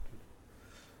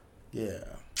Yeah.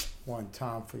 One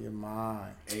time for your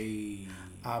mind. Ayy.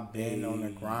 I've been on the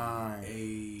grind.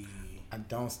 Ayy. I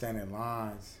don't stand in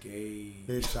lines. Gay.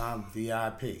 Bitch, I'm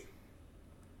VIP.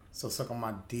 So suck on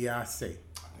my DIC. I think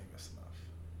that's enough.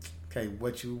 Okay,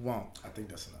 what you want? I think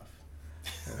that's enough.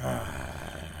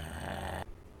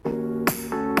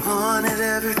 Wanted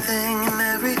everything and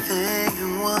everything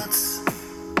at once,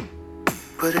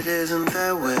 but it isn't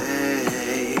that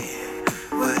way.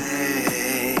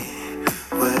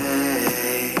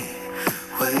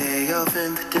 Way off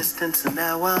in the distance, and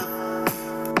now I'm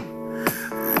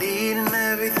needing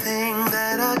everything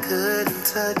that I couldn't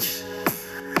touch,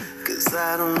 'cause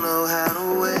I don't know how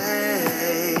to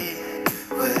wait.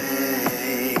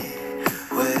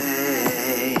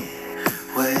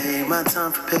 My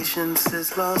time for patience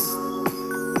is lost.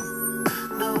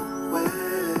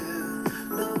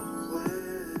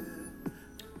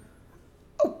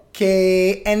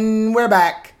 Okay, and we're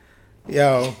back.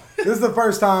 Yo, this is the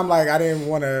first time, like, I didn't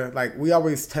want to, like, we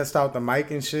always test out the mic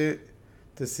and shit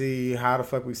to see how the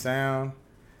fuck we sound.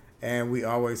 And we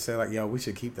always say, like, yo, we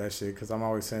should keep that shit because I'm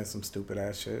always saying some stupid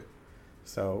ass shit.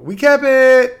 So we kept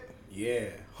it. Yeah.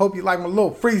 Hope you like my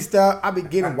little freestyle. I be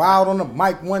getting wild on the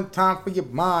mic one time for your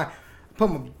mind. Put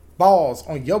my balls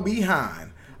on your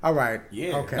behind. All right.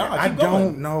 Yeah. Okay. No, I keep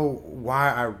don't going. know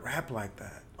why I rap like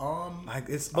that. Like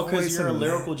it's because always you're a some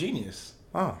lyrical genius.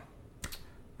 Oh.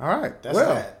 All right. That's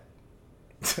well, that.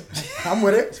 I'm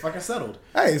with It's it. fucking settled.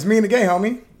 Hey, it's me and the gay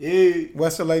homie. Yeah.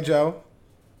 West LA Joe.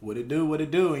 What it do? What it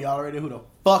do? And y'all already know who the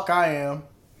fuck I am.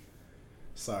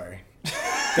 Sorry.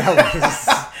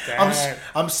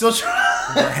 I'm still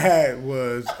trying. That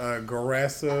was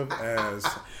aggressive as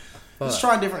fuck. Let's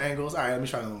try different angles. All right, let me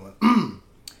try another one.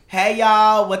 Hey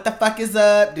y'all, what the fuck is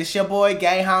up? This your boy,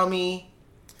 gay homie.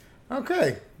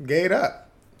 Okay, gay it up.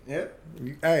 Yep.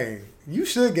 Hey, you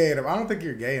should gay it up. I don't think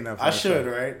you're gay enough. For I that should,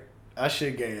 shit. right? I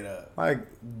should gay it up. Like,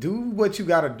 do what you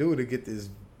got to do to get this,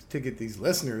 to get these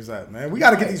listeners up, man. We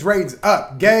got to get these ratings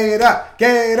up. Gay it up,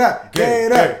 gay it up, gay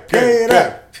it up, gay it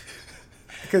up.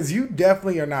 Because you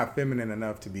definitely are not feminine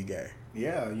enough to be gay.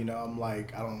 Yeah, you know, I'm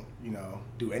like, I don't,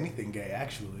 do anything gay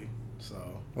actually. So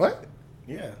What?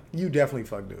 yeah, You definitely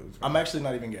fuck dudes. I'm actually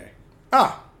not even gay.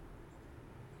 Ah.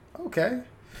 Okay.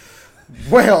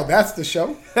 Well, that's the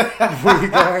show. We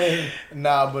going.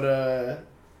 Nah, but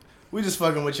we just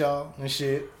fucking with y'all and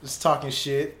shit, just talking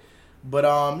shit.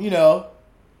 But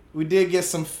we did get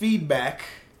some feedback.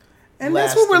 And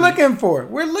that's what we're looking for.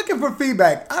 We're looking for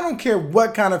feedback. I don't care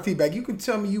what kind of feedback. You can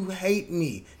tell me you hate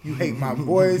me. You hate my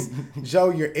voice. Joe,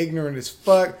 you're ignorant as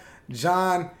fuck.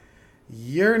 John,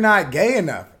 you're not gay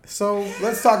enough. So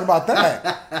let's talk about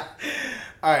that.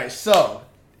 All right, so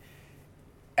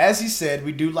as you said,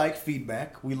 we do like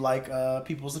feedback. We like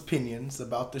people's opinions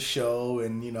about the show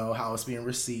and how it's being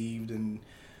received and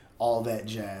all that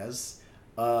jazz.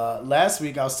 Last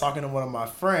week I was talking to one of my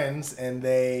friends and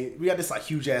we got this like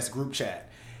huge ass group chat,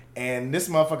 and this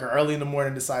motherfucker early in the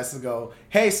morning decides to go,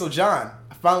 "Hey, so John,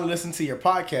 I finally listened to your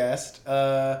podcast.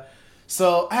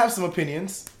 So I have some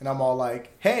opinions." And I'm all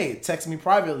like, "Hey, text me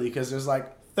privately because there's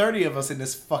like 30 of us in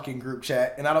this fucking group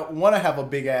chat, and I don't want to have a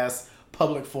big ass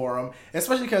public forum,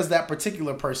 especially because that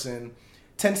particular person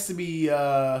tends to be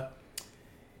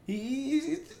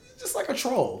he's just like a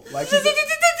troll. Like he's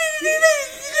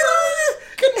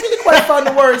couldn't really quite find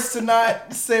the words to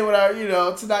not say what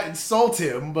to not insult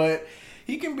him, but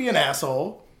he can be an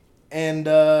asshole. And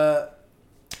so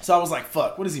I was like,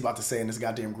 fuck, what is he about to say in this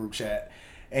goddamn group chat?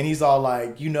 And he's all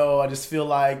like, I just feel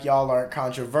like y'all aren't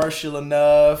controversial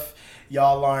enough.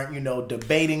 Y'all aren't,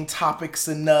 debating topics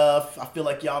enough. I feel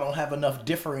like y'all don't have enough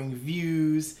differing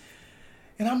views.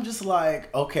 And I'm just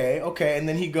like, okay. And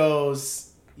then he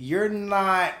goes, you're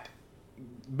not...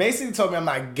 Basically told me I'm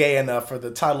not gay enough for the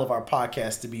title of our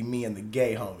podcast to be me and the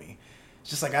gay homie. It's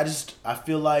just like, I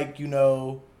feel like, you're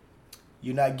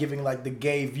not giving like the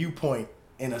gay viewpoint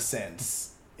in a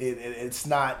sense. It's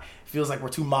not, it feels like we're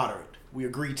too moderate. We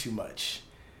agree too much.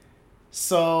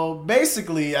 So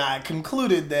basically I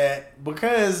concluded that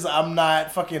because I'm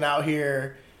not fucking out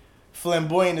here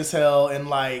flamboyant as hell and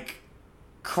like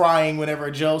crying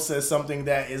whenever Joe says something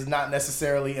that is not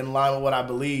necessarily in line with what I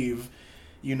believe,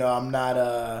 I'm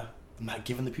not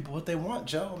giving the people what they want,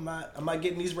 Joe. I'm not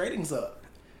getting these ratings up.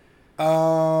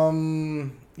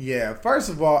 Yeah. First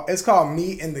of all, it's called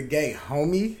Me and the Gay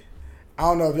Homie. I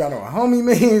don't know if y'all know what homie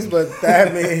means, but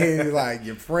that means like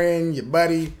your friend, your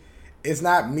buddy. It's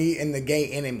not me and the gay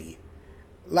enemy.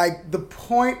 Like the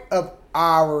point of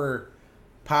our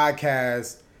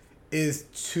podcast is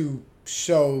to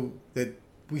show that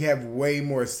we have way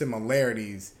more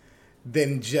similarities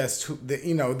than just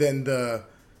than the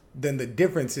than the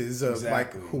differences of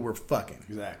Exactly. like who we're fucking.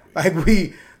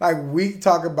 Exactly. Like we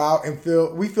talk about and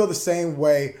feel the same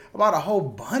way about a whole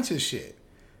bunch of shit.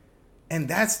 And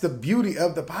that's the beauty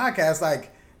of the podcast.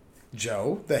 Like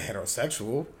Joe, the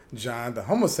heterosexual, John, the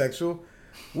homosexual,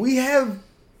 we have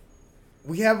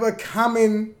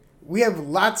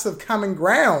lots of common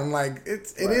ground. Like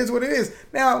it is what it is.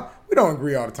 Now, we don't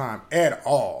agree all the time at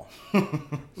all.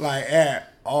 Like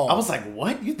at all. I was like,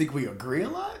 what? You think we agree a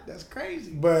lot? That's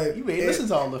crazy. But you may listen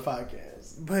to all the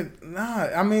podcasts. But nah,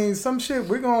 I mean, some shit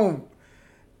we'll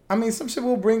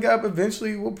bring up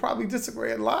eventually. We'll probably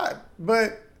disagree a lot.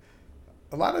 But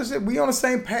a lot of shit, we on the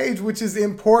same page, which is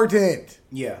important.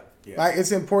 Yeah. Like,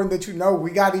 it's important that you know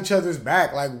we got each other's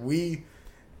back. Like,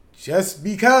 just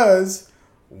because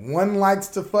one likes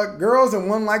to fuck girls and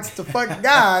one likes to fuck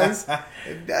guys,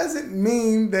 it doesn't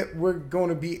mean that we're going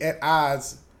to be at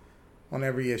odds on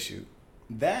every issue.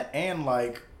 That and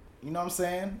like, you know what I'm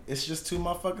saying? It's just two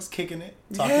motherfuckers kicking it,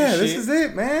 talking shit. this Is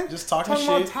it, man. Just talking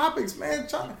about shit. Topics, man.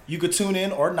 You could tune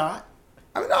in or not.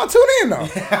 I mean, no, tune in though.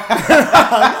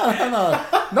 no.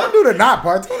 Don't do the not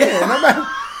part. Tune in,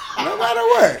 no matter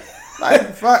what.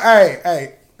 Like, fuck,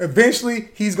 hey. Eventually,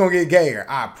 he's gonna get gayer.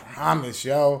 I promise,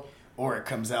 yo. Or it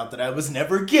comes out that I was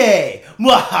never gay.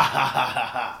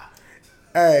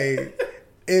 Hey,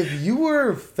 if you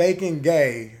were faking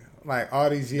gay like all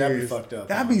these years, That'd be fucked up.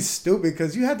 That'd be stupid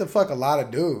because you had to fuck a lot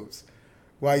of dudes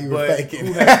while you were faking.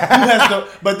 Who has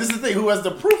but this is the thing. Who has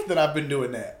the proof that I've been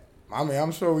doing that? I mean,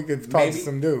 I'm sure we could talk to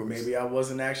some dudes. Maybe I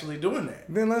wasn't actually doing that.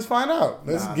 Then let's find out.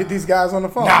 Let's get these guys on the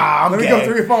phone. Nah, I'm Let me gay. go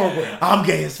through your phone real quick. I'm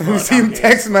gay as fuck. Let me see them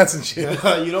text messages.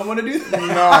 You don't want to do that? No,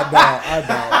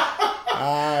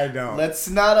 I don't. Let's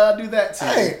not do that to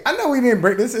you. Hey, I know we didn't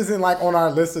break. This isn't like on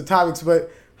our list of topics, but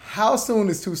how soon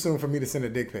is too soon for me to send a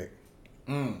dick pic?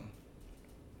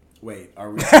 Wait,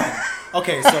 are we?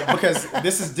 Okay, so because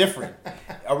this is different.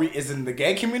 Is it in the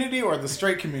gay community or the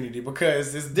straight community?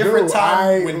 Because it's different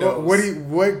time windows.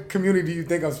 What community do you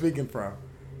think I'm speaking from?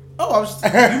 Oh, you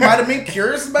might have been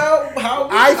curious about how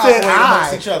we I said operate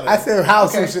amongst each other. I said how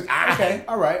Okay. soon should I? Okay,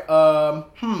 all right.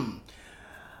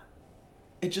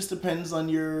 It just depends on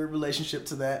your relationship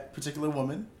to that particular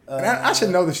woman. And I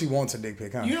should know that she wants a dick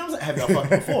pic, huh? You know what I'm saying? Have y'all fucked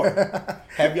before?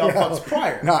 Have y'all fucked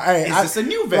prior? No, Is this a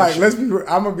new venture? Like,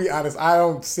 I'm gonna be honest. I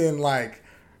don't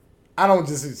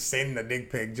just send the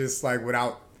dick pic just like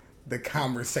without the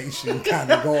conversation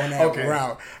kind of going that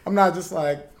route. I'm not just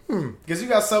like, Because you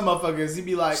got some motherfuckers, you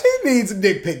be like, she needs a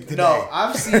dick pic today. no,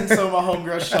 I've seen some of my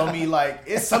homegirls show me like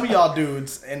it's some of y'all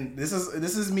dudes, and this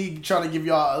is me trying to give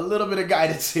y'all a little bit of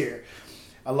guidance here.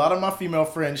 A lot of my female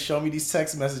friends show me these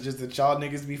text messages that y'all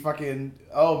niggas be fucking.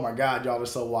 Oh my god, y'all are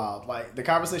so wild. Like the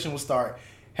conversation will start,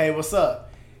 "Hey, what's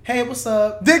up? Hey, what's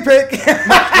up?" Dick pic.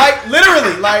 Like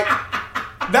literally, like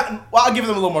that. Well, I'll give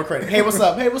them a little more credit. Hey, what's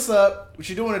up? Hey, what's up? What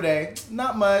you doing today?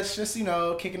 Not much. Just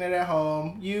kicking it at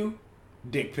home. You,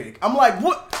 dick pic. I'm like,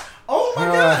 what? Oh my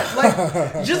god!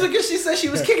 Like just because she said she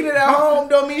was kicking it at home,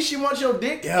 don't mean she wants your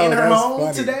dick in her that's home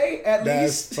funny. today. At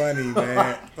least That's funny,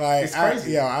 man. Like, It's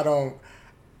crazy. I don't.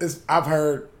 I've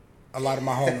heard a lot of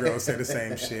my homegirls say the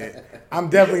same shit. I'm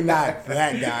definitely not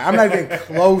that guy. I'm not even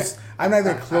close. I'm not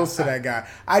even close to that guy.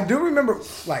 I do remember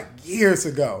like years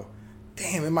ago.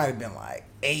 Damn, it might have been like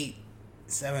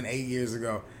 7, 8 years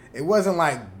ago. It wasn't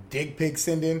like dick pic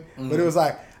sending, but it was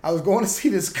like I was going to see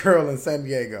this girl in San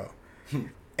Diego,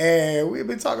 and we had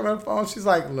been talking on the phone. She's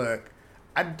like, "Look,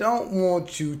 I don't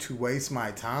want you to waste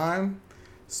my time,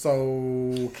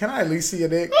 so can I at least see your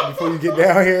dick before you get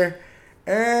down here?"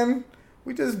 And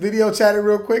we just video chatted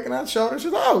real quick, and I showed her.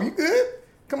 She's like, "Oh, you good?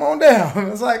 Come on down." And I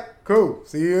was like, "Cool.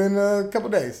 See you in a couple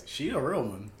days." she a real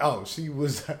one. Oh, she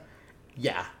was,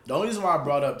 yeah. The only reason why I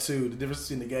brought up too the difference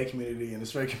between the gay community and the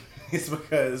straight community is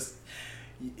because,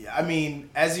 I mean,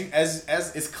 as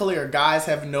it's clear, guys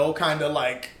have no kind of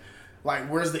like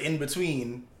where's the in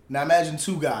between? Now imagine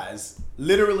two guys,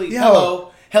 literally,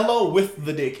 hello with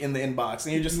the dick in the inbox,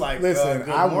 and you're just like, listen, good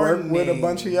I work morning with a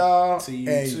bunch of y'all, to you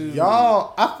and too.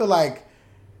 y'all, I feel like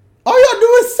all y'all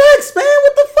do is sex, man.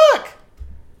 What the fuck?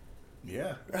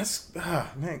 Yeah. That's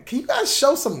man. Can you guys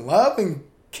show some love and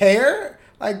care?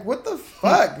 Like, what the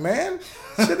fuck, man?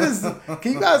 Shit is.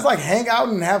 Can you guys like hang out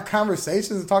and have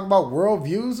conversations and talk about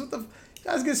worldviews? What the? You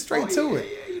guys get straight to it.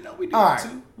 Yeah, you know we do All that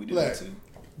right, too. We do look. that too.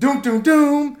 Doom, doom,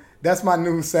 doom. That's my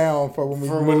new sound for when we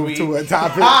For move when we- to a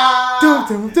topic. Doom,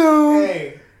 doom, doom.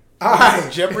 Hey, All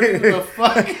right. Jeopardy the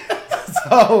fuck.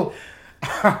 So,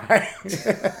 all right.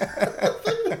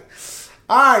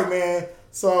 All right, man.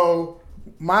 So,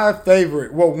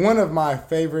 one of my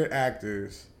favorite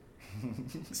actors,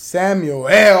 Samuel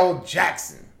L.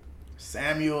 Jackson.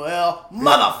 Samuel L.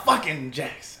 motherfucking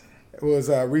Jackson. was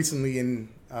recently in.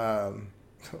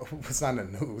 It's not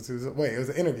in the news. It was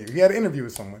an interview. He had an interview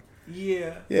with someone.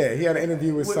 Yeah. Yeah, he had an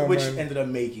interview with someone. Which ended up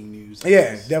making news.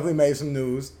 Yeah, definitely made some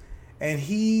news. And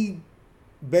he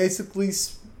basically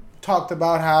talked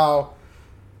about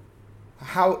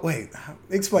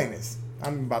explain this.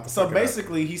 I'm about to So fuck it up.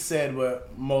 basically, he said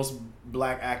what most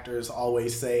black actors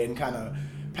always say and kind of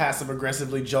passive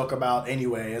aggressively joke about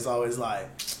anyway. It's always like,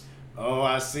 oh,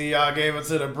 I see y'all gave it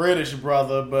to the British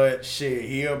brother, but shit,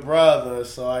 he a brother,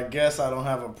 so I guess I don't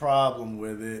have a problem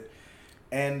with it.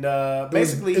 And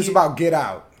basically, it's about Get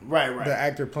Out. Right. The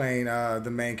actor playing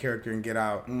the main character in Get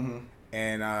Out. Mm-hmm.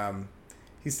 And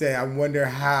he said, I wonder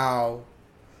how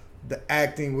the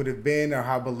acting would have been, or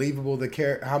how believable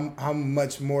how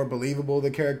much more believable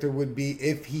the character would be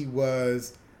if he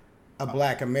was a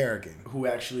black American who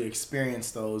actually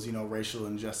experienced those, racial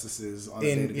injustices on a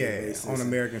day-to-day basis. on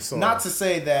American soil. Not to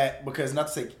say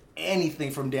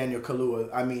anything from Daniel Kaluuya.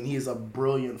 I mean, he is a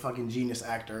brilliant fucking genius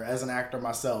actor. As an actor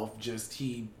myself,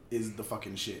 he is the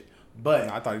fucking shit. But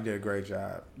I thought he did a great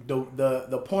job.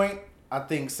 The point I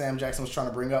think Sam Jackson was trying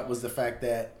to bring up was the fact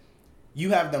that you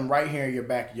have them right here in your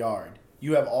backyard.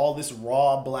 You have all this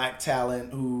raw black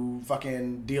talent who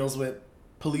fucking deals with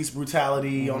police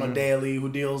brutality on a daily, who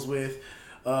deals with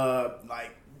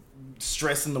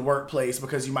stress in the workplace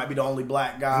because you might be the only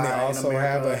black guy. And they also in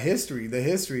America. have the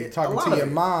history, talking to your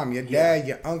mom, your dad,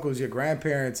 your uncles, your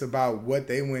grandparents about what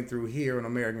they went through here on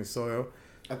American soil.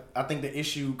 I think the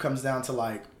issue comes down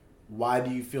to why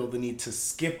do you feel the need to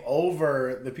skip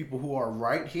over the people who are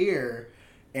right here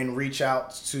and reach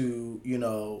out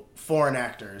to, foreign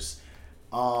actors?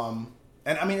 And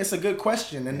I mean, it's a good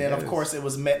question. And then, of course, it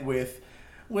was met with,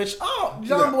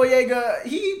 John Boyega,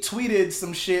 he tweeted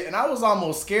some shit, and I was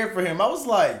almost scared for him. I was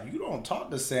like, you don't talk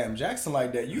to Sam Jackson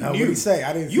like that. You knew. What'd he say?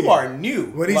 I didn't. You are new.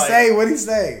 What'd he say? What'd he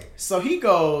say? So he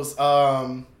goes,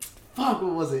 what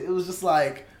was it? It was just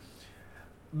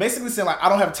basically saying I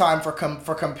don't have time for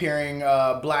comparing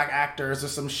black actors or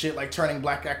some shit, turning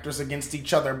black actors against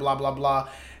each other, blah blah blah.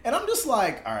 And I'm just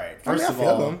like, all right, first of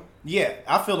all, yeah,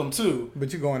 I feel them too.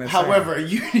 But you're going insane. However,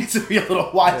 you need to be a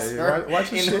little wiser. Yeah,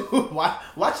 watch your shit.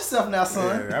 Watch yourself now,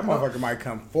 son. Yeah, that motherfucker might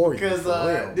come for you. Because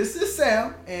this is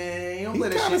Sam, and you don't play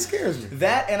that shit. He kind of scares me.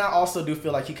 That, and I also do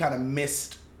feel like he kind of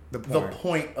missed the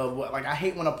point of what. I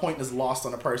hate when a point is lost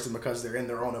on a person because they're in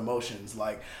their own emotions.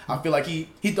 I feel like he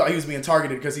thought he was being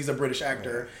targeted because he's a British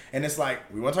actor, and it's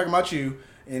we want to talk about you,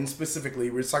 and specifically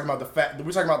we're talking about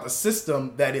the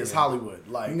system that is Hollywood.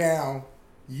 Now,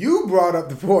 you brought up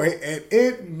the point, and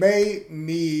it made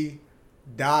me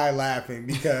die laughing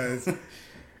because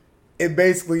it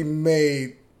basically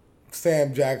made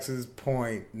Sam Jackson's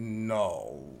point.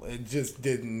 No, it just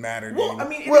didn't matter. Well, I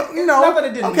mean, not that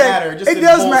it didn't matter. Just it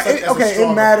does matter. Okay,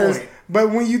 it matters. Point. But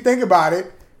when you think about it,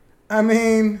 I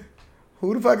mean,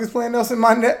 who the fuck is playing Nelson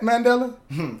Mandela?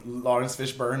 Lawrence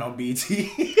Fishburne on BT.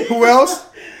 Who else?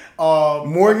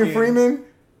 Morgan Freeman.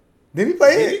 Did he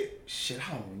play it? Shit,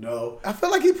 I don't know. I feel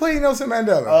like he played Nelson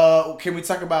Mandela. Can we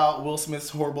talk about Will Smith's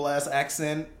horrible ass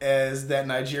accent as that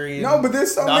Nigerian? No, but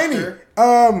there's so doctor?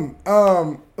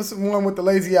 Many. What's the one with the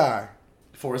lazy eye?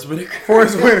 Forrest Whitaker.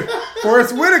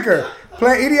 Forrest Whitaker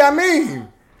playing Idi Amin.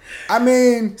 I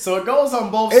mean, so it goes on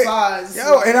both sides.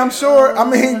 And I'm sure.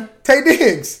 Tay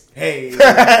Diggs. Hey,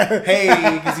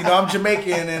 because I'm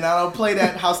Jamaican and I don't play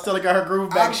that how Stella got her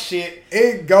groove back shit.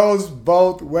 It goes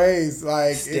both ways.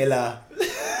 Stella.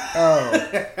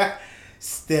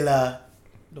 Stella.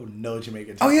 Don't know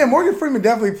Jamaican. Oh yeah, Morgan Freeman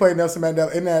definitely played Nelson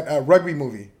Mandela in that rugby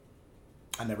movie.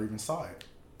 I never even saw it.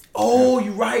 Oh,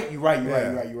 you're right. You're right.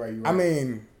 I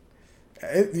mean,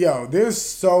 there's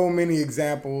so many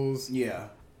examples. Yeah.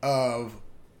 Of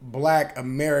black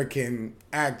American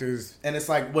actors, and it's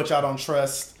what y'all don't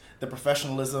trust the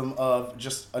professionalism of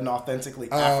just an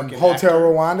authentically African Hotel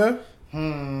actor.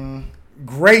 Rwanda.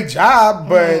 Great job,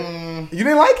 but you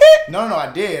didn't like it? No,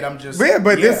 I did. I'm just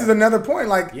but this is another point.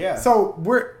 So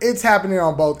it's happening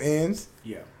on both ends.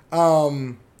 Yeah. But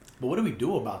what do we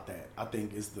do about that? I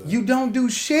think is the you don't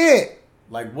do shit.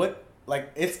 What?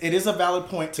 It is a valid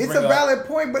point to. It's a valid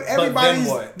point, but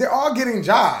everybody's they're all getting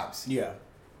jobs. Yeah.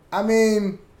 I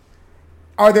mean,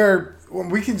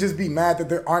 we can just be mad that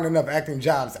there aren't enough acting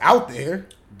jobs out there.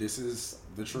 This is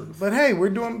the truth. But hey, we're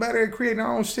doing better at creating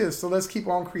our own shit, so let's keep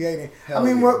on creating.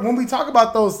 When we talk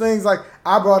about those things, I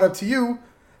brought up to you,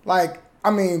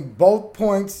 both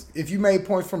points, if you made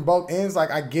points from both ends,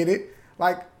 I get it.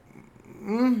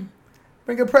 Bring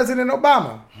in President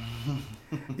Obama.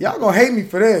 Y'all gonna hate me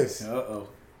for this. Uh-oh.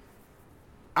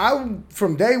 I,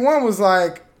 from day one, was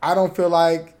I don't feel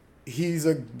like he's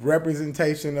a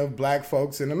representation of black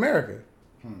folks in America.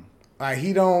 Like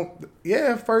he don't.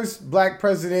 Yeah, first black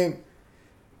president,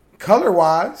 color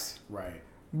wise, Right.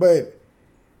 but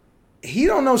he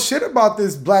don't know shit about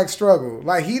this black struggle.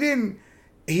 Like he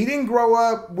didn't grow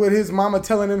up with his mama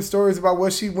telling him stories about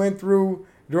what she went through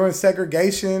during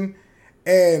segregation,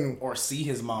 and Or see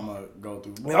his mama go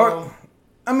through. or, Well,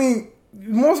 I mean,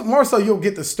 more so you'll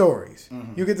get the stories.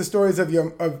 You get the stories of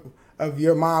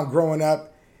your mom growing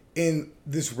up in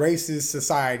this racist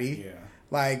society. Yeah.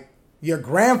 Like your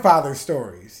grandfather's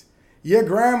stories, your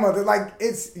grandmother, like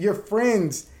it's your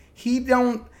friends. He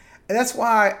don't. That's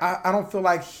why I don't feel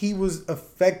like he was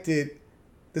affected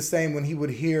the same when he would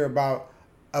hear about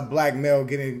a black male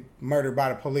getting murdered by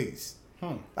the police.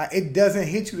 Like it doesn't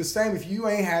hit you the same if you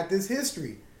ain't had this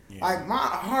history. Yeah. Like my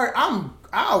heart,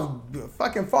 I'll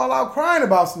fucking fall out crying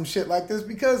about some shit like this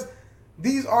because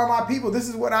these are my people. This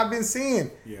is what I've been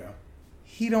seeing. Yeah.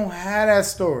 He don't have that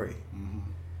story.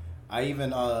 I even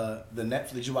the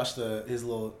Netflix. Did you watch the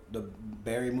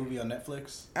Barry movie on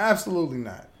Netflix? Absolutely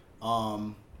not.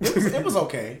 It was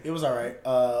okay. It was all right.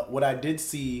 What I did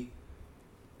see,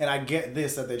 and I get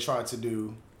this that they tried to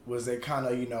do, was they kind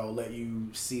of let you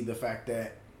see the fact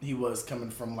that he was coming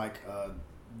from like a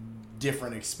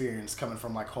different experience, coming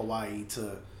from like Hawaii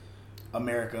to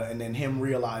America, and then him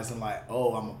realizing like,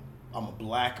 oh, I'm a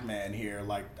black man here.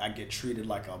 Like I get treated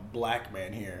like a black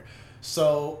man here.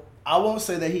 So I won't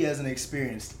say that he hasn't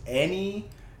experienced any,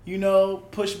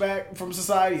 pushback from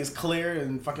society. It's clear,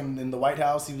 and fucking in the White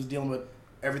House, he was dealing with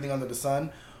everything under the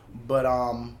sun. But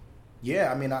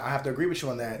yeah, I mean, I have to agree with you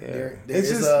on that. Yeah. There It's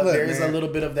is just- a look, there is a man. little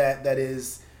bit of that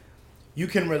is you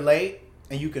can relate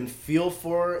and you can feel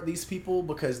for these people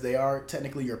because they are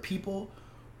technically your people,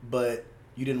 but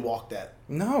you didn't walk that.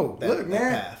 No, That- look, that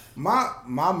man. path.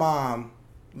 My mom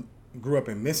grew up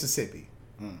in Mississippi.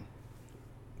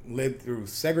 Lived through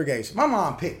segregation. My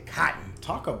mom picked cotton.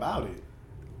 Talk about it.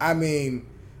 I mean,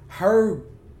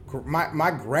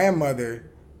 my grandmother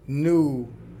knew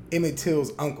Emmett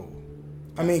Till's uncle.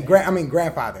 I mean,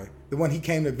 grandfather, the one he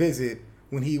came to visit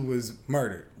when he was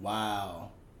murdered. Wow.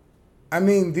 I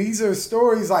mean, these are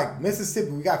stories like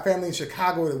Mississippi. We got family in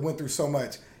Chicago that went through so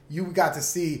much. They got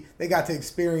to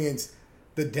experience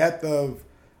the death of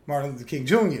Martin Luther King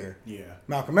Jr., Yeah.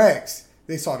 Malcolm X.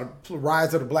 They saw the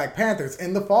rise of the Black Panthers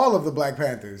and the fall of the Black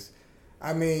Panthers.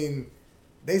 I mean,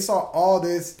 they saw all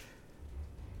this.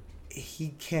 He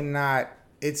cannot.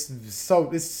 It's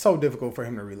so difficult for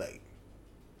him to relate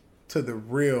to the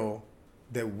real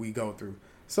that we go through.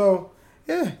 So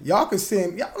yeah, y'all can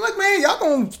send. Y'all like, man, y'all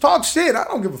gonna talk shit. I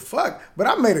don't give a fuck. But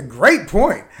I made a great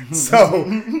point. So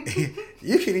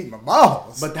you can eat my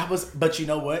balls. But you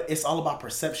know what? It's all about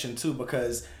perception too,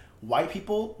 because white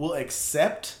people will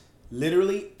accept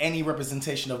literally any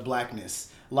representation of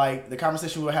blackness. Like the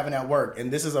conversation we were having at work,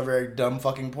 and this is a very dumb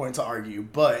fucking point to argue,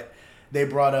 but they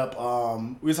brought up,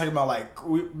 we were talking about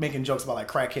we were making jokes about like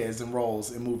crackheads and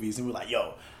roles in movies, and we were like,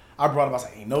 yo, I brought up, I was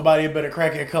like, ain't nobody a better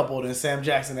crackhead couple than Sam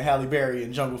Jackson and Halle Berry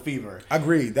in Jungle Fever.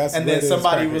 Agreed. And then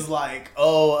somebody was like,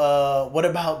 oh, what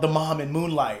about the mom in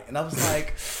Moonlight? And I was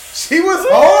like, she was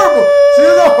horrible. She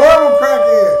was a horrible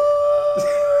crackhead.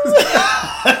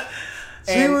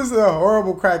 She was a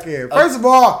horrible crackhead. First of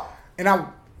all, and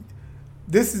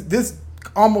this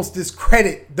almost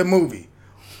discredit the movie.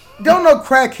 Don't no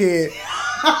crackhead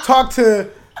talk to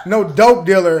no dope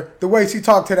dealer the way she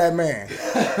talked to that man.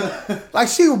 Like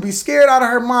she would be scared out of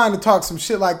her mind to talk some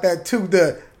shit like that to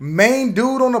the main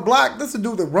dude on the block. This is the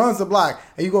dude that runs the block,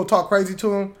 and you gonna talk crazy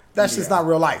to him? That's just not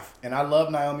real life. And I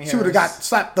love Naomi Harris. She would have got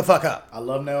slapped the fuck up. I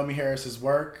love Naomi Harris's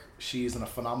work. She's a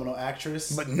phenomenal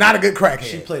actress. But not a good crackhead.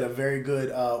 She played a very good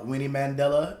Winnie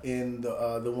Mandela in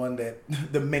the one that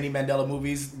the many Mandela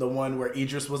movies, the one where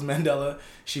Idris was Mandela.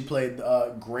 She played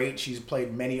great. She's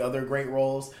played many other great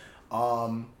roles.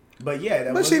 But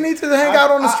yeah, But she needs to hang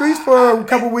out on the streets for a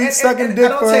couple weeks, sucking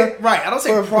dick for. I don't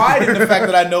take pride in the fact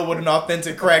that I know what an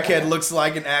authentic crackhead looks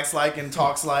like and acts like and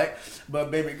talks like.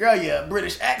 But baby girl, yeah,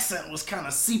 British accent was kind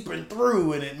of seeping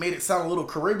through, and it made it sound a little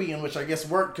Caribbean, which I guess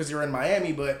worked because you're in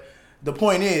Miami. But the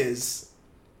point is,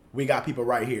 we got people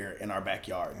right here in our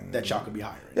backyard that y'all could be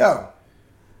hiring. Yo,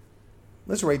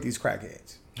 let's rate these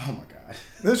crackheads. Oh my god.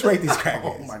 Let's rate these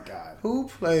crackheads. Oh my god. Who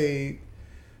played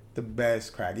the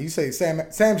best crackhead? You say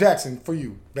Sam Jackson for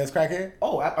you, best crackhead?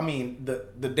 Oh, I mean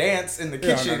the dance in the No,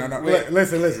 kitchen. no. with-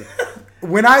 Listen.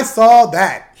 When I saw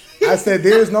that, I said,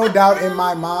 "There's no doubt in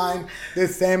my mind that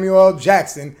Samuel L.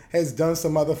 Jackson has done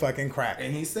some motherfucking crack."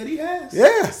 And he said he has.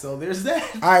 Yeah. So there's that.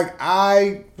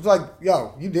 I was like,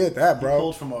 "Yo, you did that, He bro."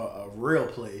 pulled from a real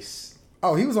place.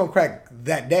 Oh, he was on crack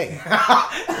that day.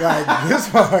 Like this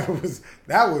one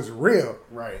that was real.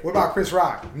 Right. What about Chris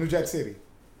Rock, New Jack City?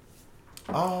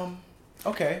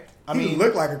 Okay. I He mean,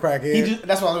 looked like a crackhead.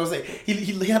 that's what I was gonna say. He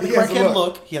had the He has the crackhead look.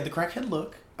 look. He had the crackhead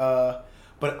look.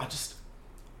 But I just,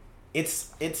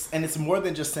 it's more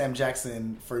than just Sam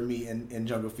Jackson for me in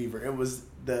Jungle Fever. It was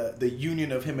the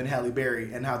union of him and Halle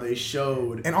Berry and how they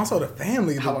showed And also the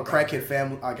family. how a crackhead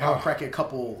family, like how a crackhead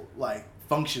couple like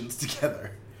functions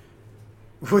together.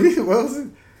 What was it?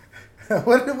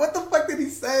 What the fuck did he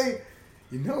say?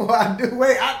 You know what I do?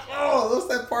 Wait, what's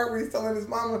that part where he's telling his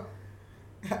mama?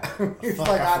 He's Fuck,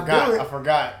 like, I forgot. do it. I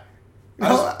forgot.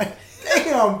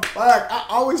 Damn, fuck. I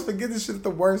always forget this shit at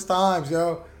the worst times,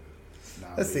 yo.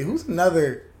 Let's see, who's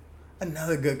another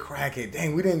good crackhead?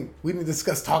 Dang, we didn't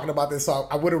discuss talking about this, so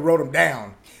I would have wrote him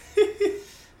down.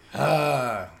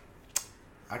 I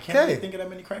can't really think of that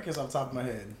many crackheads off the top of my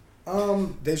head.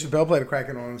 Dave Chappelle played a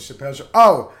crackhead on the Chappelle Show.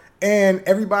 Oh, and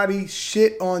everybody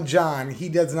shit on John. He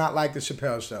does not like the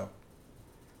Chappelle Show.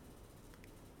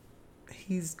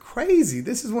 He's crazy.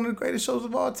 This is one of the greatest shows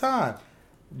of all time.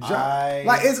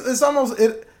 It's almost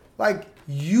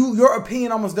your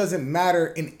opinion almost doesn't matter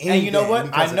in anything. And you know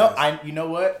what?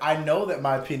 I know that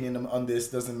my opinion on this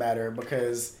doesn't matter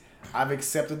because I've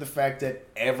accepted the fact that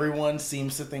everyone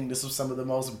seems to think this was some of the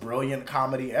most brilliant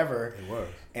comedy ever. It was.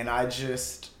 And I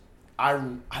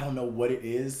don't know what it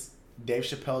is. Dave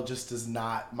Chappelle just does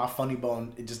not, my funny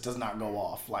bone, it just does not go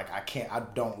off. Like, I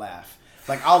don't laugh.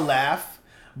 Like, I'll laugh,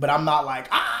 but I'm not like,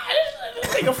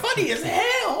 this nigga funny as hell.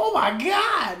 Oh my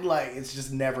God. Like, it's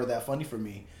just never that funny for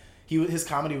me. His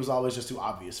comedy was always just too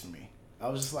obvious for me. I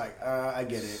was just like, I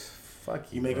get it.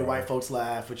 Fuck you. You making white folks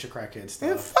laugh with your crackhead stuff.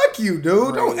 Man, fuck you, dude.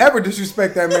 Right. Don't ever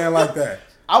disrespect that man like that.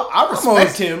 I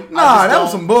respect him. Nah, that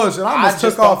was some bullshit. I almost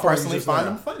took off on you. Personally, find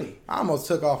him funny. I almost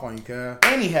took off on you, cuz.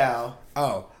 Anyhow,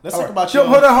 let's talk about you.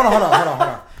 Hold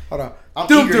on. I'm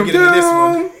eager to get into this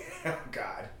one. Oh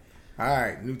God. All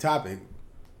right, new topic.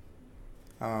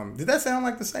 Did that sound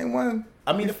like the same one?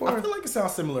 I mean, before? I feel like it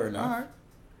sounds similar enough.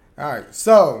 All right.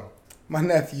 So my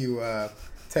nephew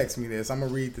texted me this. I'm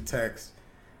gonna read the text.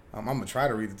 I'm gonna try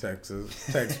to read the text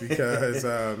because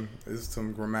there's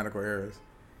some grammatical errors.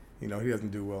 You know, he doesn't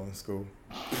do well in school.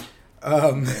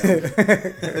 Damn.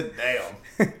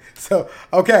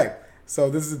 So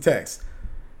this is the text.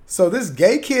 So this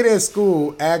gay kid at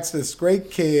school asked a straight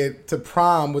kid to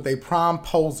prom with a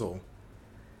promposal.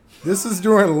 This is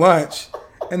during lunch,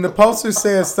 and the poster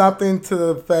says something to the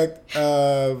effect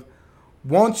of,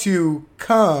 "Won't you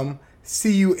come,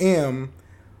 C-U-M,"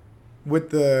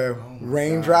 with the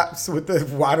raindrops, with the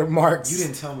watermarks. You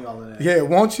didn't tell me all of that. Yeah,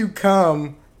 "Won't you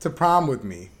come to prom with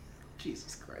me?"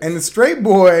 Jesus Christ. And the straight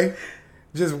boy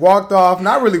just walked off,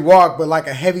 not really walked, but like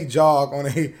a heavy jog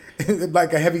away.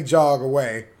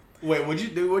 Wait, what'd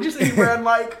you say you ran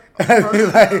like? like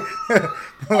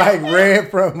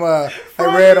red from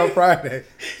Red on Friday.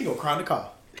 You gonna cry in the car.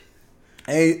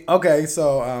 Hey, okay,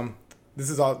 so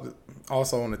this is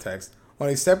also on the text. On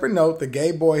a separate note, the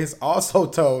gay boy has also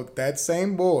told that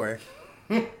same boy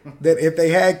that if they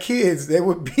had kids, there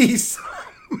would be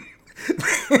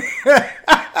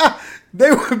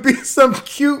some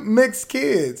cute mixed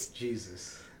kids.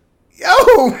 Jesus.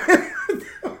 Yo,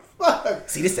 fuck.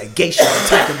 See, this is that gay shit I'm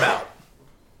talking about.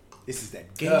 This is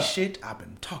that gay shit I've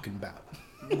been talking about.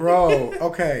 Bro,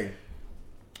 okay.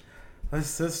 Let's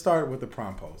start with the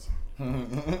promposal.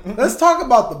 Let's talk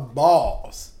about the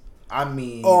balls. I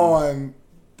mean, on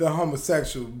the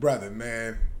homosexual brother,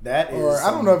 man. That is, or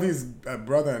I don't know if he's a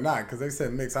brother or not because they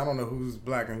said mixed. I don't know who's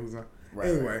black and who's not. Right,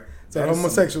 anyway, so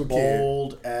homosexual kid,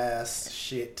 bold ass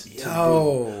shit.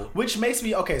 Yo, which makes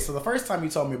me okay. So the first time you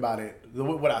told me about it,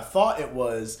 what I thought it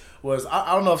was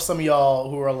I don't know if some of y'all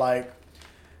who are like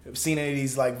have seen any of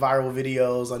these like viral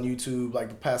videos on YouTube like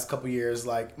the past couple years.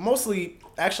 Like mostly,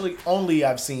 actually, only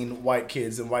I've seen white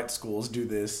kids in white schools do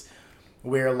this,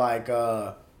 where like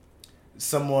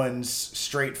someone's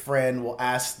straight friend will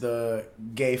ask the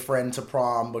gay friend to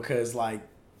prom because like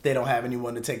they don't have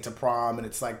anyone to take to prom, and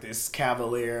it's like this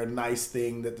cavalier, nice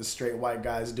thing that the straight white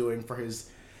guy's doing for his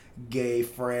gay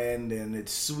friend, and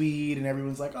it's sweet, and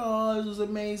everyone's like, oh, this was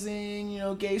amazing, you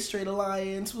know, gay straight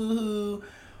alliance, woohoo.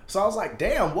 So I was like,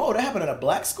 damn, whoa, that happened at a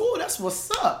black school? That's what's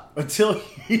up. Until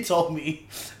he told me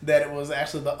that it was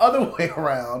actually the other way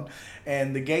around,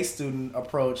 and the gay student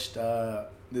approached the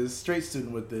straight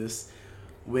student with this,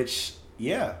 which,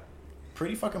 yeah,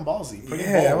 pretty fucking ballsy. Pretty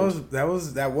bold.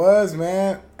 that was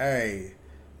man. Hey,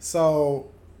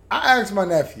 so I asked my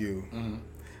nephew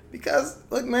because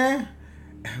look, man,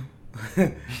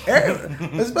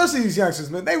 especially these youngsters,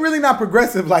 man, they really not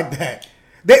progressive like that.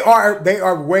 They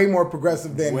are way more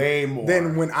progressive than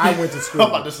when I went to school. I'm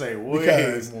about to say way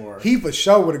because more. He for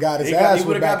sure would have got his ass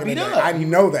whipped back in the day. I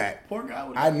know that. Poor guy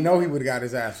would. I know he would have got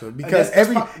his ass whipped because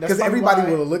everybody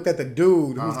would have looked at the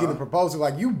dude who's getting proposed to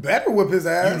like, you better whip his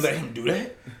ass. You let him do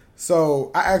that?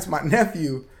 So I asked my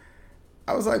nephew.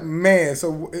 I was like, man,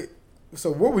 so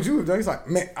what would you have done? He's like,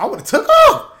 man, I would have took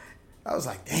off. I was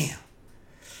like, damn.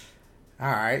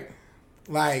 All right,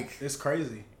 like it's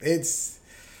crazy.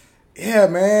 Yeah,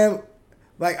 man.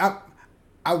 Like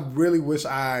I really wish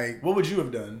What would you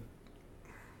have done?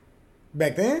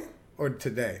 Back then or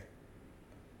today?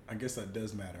 I guess that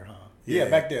does matter, huh? Yeah,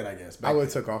 back then, I guess. I would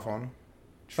have took off on him.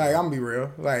 Like, I'm gonna be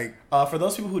real. Like, for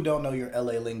those people who don't know your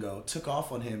LA lingo, took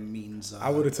off on him means I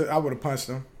would have punched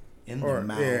him in the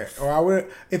mouth. Yeah, or I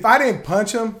would. If I didn't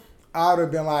punch him, I would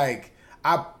have been like,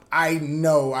 I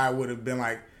know I would have been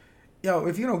like, yo,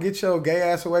 if you don't get your gay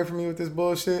ass away from me with this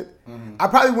bullshit, I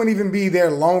probably wouldn't even be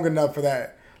there long enough for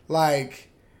that. Like,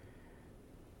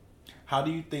 how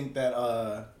do you think that?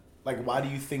 Like, why do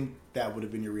you think that would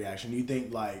have been your reaction? Do you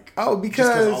think like,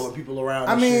 because all the people around?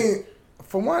 I mean,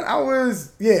 for one,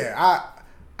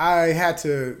 I had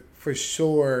to for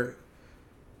sure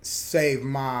save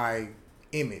my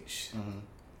image.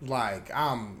 Like,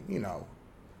 I'm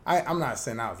not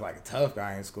saying I was like a tough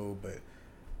guy in school, but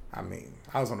I mean,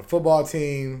 I was on the football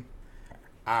team.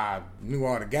 I knew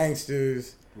all the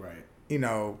gangsters. Right. You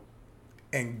know,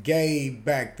 and gay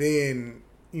back then,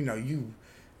 you know,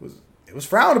 it was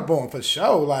frowned upon for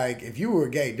sure. Like, if you were a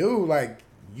gay dude, like,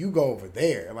 you go over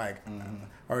there. Like,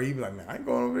 or you'd be like, man, I ain't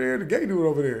going over there. The gay dude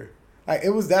over there. Like,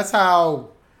 that's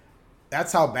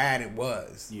how bad it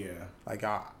was. Yeah. Like,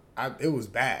 it was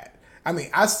bad. I mean,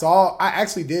 I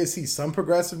actually did see some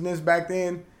progressiveness back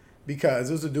then because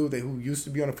there was a dude who used to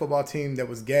be on the football team that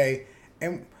was gay,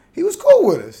 and he was cool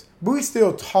with us. But we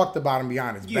still talked about him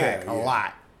behind his back a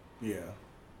lot. Yeah.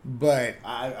 But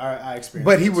I experienced.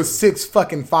 But he was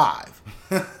 6'5"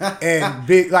 and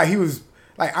big. Like, he was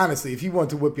like, honestly, if he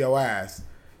wanted to whip your ass,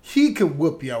 he could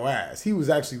whoop your ass. He was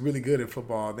actually really good at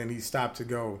football. Then he stopped to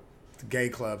go to gay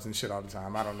clubs and shit all the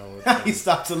time. I don't know. He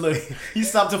stopped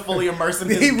to fully immerse in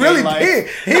his he gay really life. did.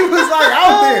 He was like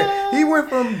out there. He went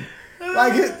from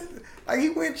he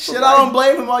went. Shit, I don't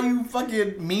blame him. All you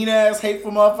fucking mean ass,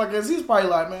 hateful motherfuckers. He's probably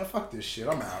like, man, fuck this shit.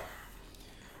 I'm out.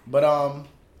 But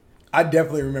I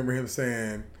definitely remember him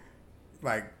saying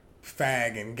like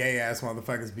fag and gay ass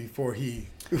motherfuckers before he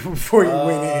went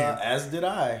in. As did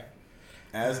I.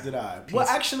 Well,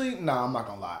 actually, no, I'm not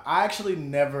gonna lie. I actually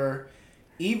never,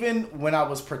 even when I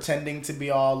was pretending to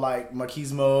be all like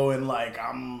machismo and like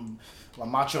I'm a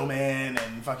macho man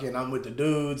and fucking I'm with the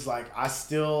dudes, like I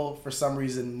still, for some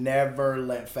reason, never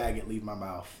let faggot leave my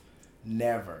mouth.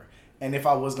 Never. And if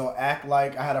I was gonna act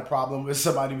like I had a problem with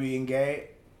somebody being gay,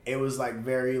 it was like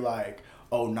very like,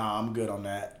 oh nah, I'm good on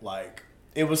that. Like,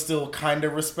 it was still kind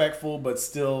of respectful, but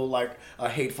still like a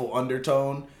hateful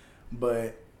undertone.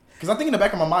 But because I think in the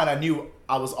back of my mind, I knew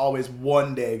I was always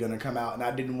one day gonna come out, and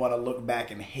I didn't want to look back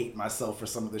and hate myself for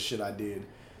some of the shit I did.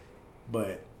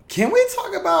 But can we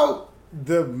talk about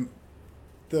the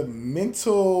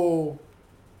mental,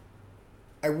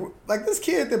 like this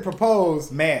kid that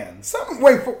proposed, man, something.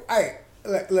 Wait for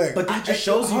look, but that just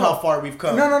shows you how far we've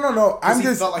come. No. I'm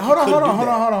just like hold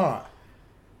on.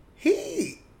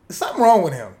 Something wrong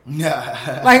with him.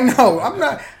 Yeah. Like, no, I'm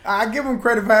not. I give him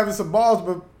credit for having some balls,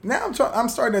 but now I'm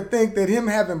starting to think that him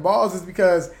having balls is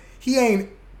because he ain't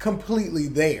completely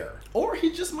there. Or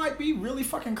he just might be really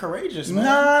fucking courageous, man.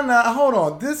 Nah, hold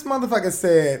on. This motherfucker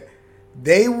said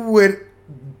they would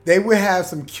have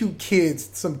some cute kids,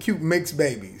 some cute mixed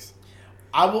babies.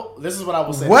 This is what I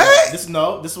will say. What? This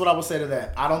is what I will say to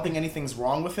that. I don't think anything's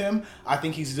wrong with him. I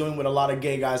think he's doing what a lot of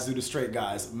gay guys do to straight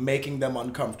guys, making them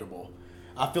uncomfortable.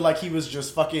 I feel like he was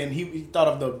just fucking. He thought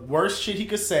of the worst shit he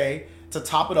could say to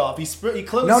top it off. He clearly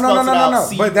spelled it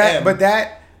out. But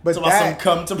that. Some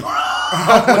come to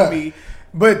with me.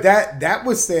 But that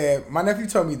was said. My nephew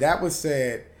told me that was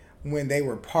said when they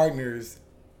were partners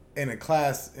in a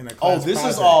class. Oh, this project.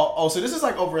 Is all. Oh, so this is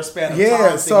like over a span of time.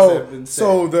 Yeah.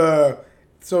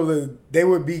 So they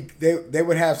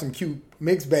would have some cute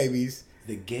mixed babies.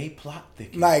 The gay plot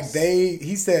thickens. Like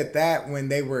he said that when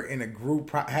they were in a group,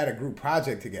 had a group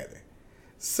project together.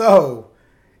 So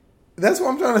that's what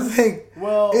I'm trying to think.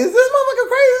 Well, is this motherfucker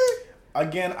crazy?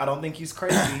 Again, I don't think he's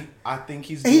crazy. I think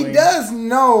he's He does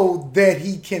know that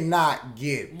he cannot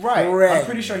get right. pregnant. I'm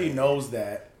pretty sure he knows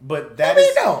that. But that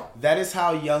is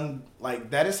how young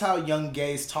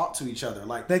gays talk to each other.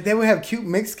 Like they would have cute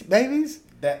mixed babies?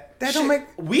 That shit, don't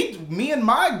make me and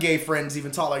my gay friends even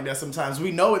talk like that sometimes.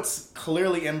 We know it's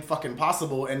clearly fucking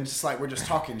possible, and just like we're just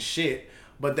talking shit.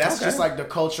 But that's Okay. just like the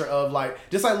culture of like,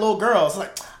 just like little girls.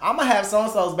 Like, I'm gonna have so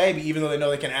and so's baby, even though they know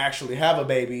they can actually have a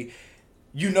baby.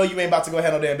 You know you ain't about to go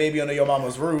handle that baby under your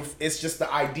mama's roof. It's just the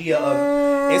idea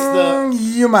of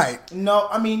You might. no,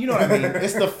 I mean, you know what I mean.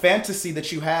 It's the fantasy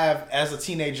that you have as a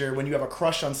teenager when you have a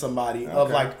crush on somebody of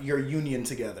Okay. like your union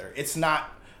together. It's not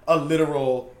a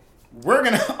literal. We're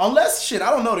gonna unless shit. I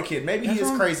don't know the kid. Maybe he is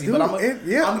crazy, Dude, but I'm look, giving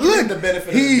him the benefit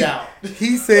of the doubt.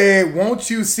 He said, "Won't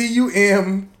you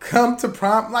CUM come to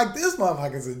prom?" Like this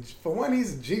motherfucker's for one,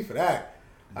 he's a G for that.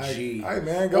 Like, G. all right,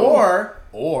 man, go.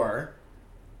 Or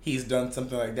he's done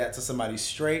something like that to somebody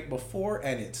straight before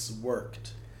and it's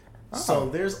worked. So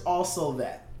there's also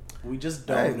that. We just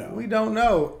don't know. We don't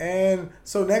know. And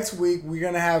so next week we're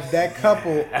gonna have that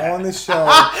couple on the show,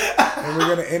 and we're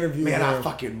gonna interview Man, them. I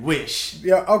fucking wish.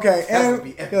 Yeah, okay. That would And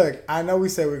be epic. look, I know we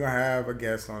said we're gonna have a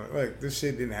guest on it. Look, this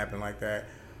shit didn't happen like that.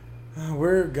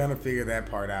 We're gonna figure that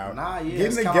part out. Nah, yeah, Getting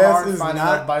it's a kind of guest hard is finding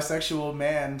not. a bisexual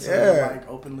man to Yeah. like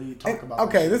openly talk And- about.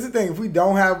 okay, this this is the thing. If we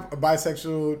don't have a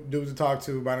bisexual dude to talk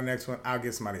to by the next one, I'll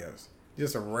get somebody else.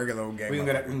 Just a regular old gay. we can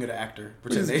get an actor.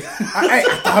 Pretend they. I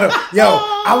thought of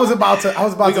I was about to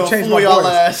We gonna change fool my y'all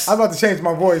voice. ass. I was about to change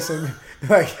my voice and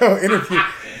like interview.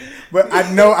 But I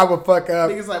know I would fuck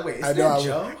up. Niggas like, wait, is I know that I would,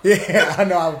 Joe? Yeah, I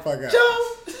know I would fuck up. Joe,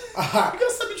 you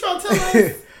got something you trying to tell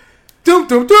us? Doom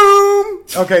doom doom.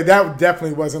 Okay, that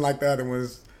definitely wasn't like the other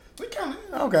ones. We kind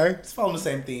of. Okay, It's following the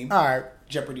same theme. all right.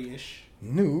 Jeopardy-ish.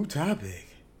 New topic.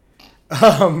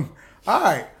 All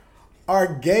right. Are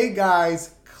gay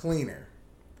guys cleaner?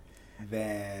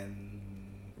 Then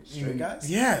straight guys.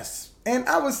 Yes. And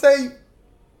I would say,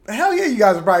 hell yeah, you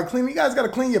guys are probably clean. You guys got to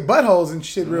clean your buttholes and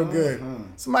shit real good.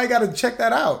 Somebody got to check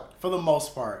that out. For the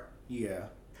most part, yeah.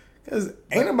 Because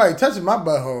ain't nobody touching my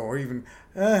butthole or even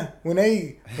when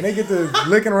they get to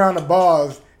licking around the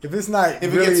balls. If it's not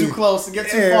If really, it get too close, it get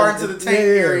too far into the tank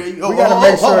area. You, we gotta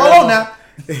make sure. Hold on now.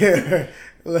 Yeah.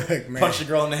 Look, man. Punch the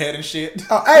girl in the head and shit.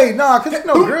 Oh, hey, no, because you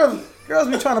know girls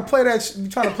be trying to play be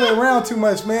trying to play around too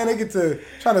much, man. They get to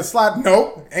trying to slide.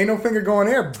 Nope, ain't no finger going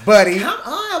there, buddy. Come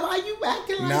on, why you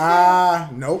acting like Nah,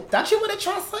 nope, that? Thought you would have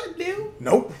tried something new.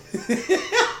 nope.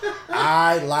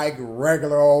 I like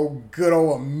regular old, good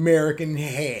old American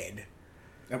head.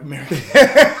 American.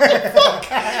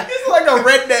 It's like a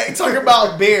redneck talking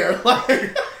about beer.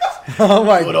 Like I'm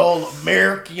like good old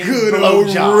American good old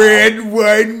blowjob. red,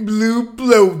 white, and blue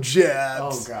blowjobs.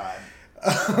 Oh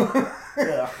God.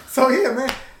 Yeah. So yeah,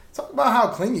 man, talk about how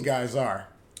clean you guys are.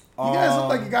 You guys look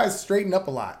like you guys straighten up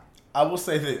a lot. I will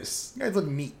say this. You guys look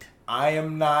neat. I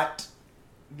am not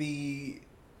the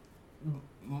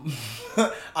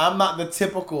I'm not the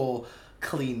typical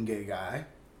clean gay guy.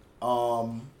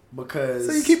 Because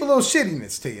So you keep a little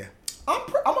shittiness to you. I'm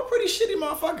a pretty shitty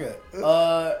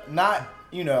motherfucker. Not,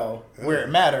 you know, where it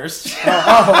matters.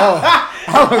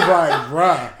 I was like,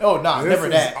 bruh. Oh, nah, This never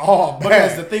is that. all bad.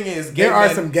 Because the thing is, There are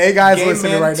some gay guys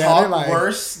listening men right now. talk They're like-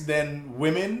 worse than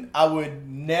women. I would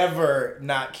never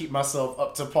not keep myself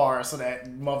up to par so that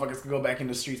motherfuckers can go back in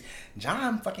the streets.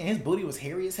 John, fucking, his booty was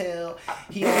hairy as hell.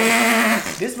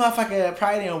 This motherfucker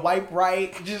probably didn't wipe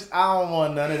right. Just, I don't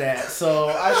want none of that. So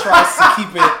I try to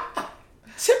keep it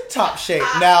tip-top shape.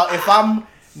 Now, if I'm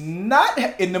not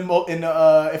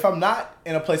if I'm not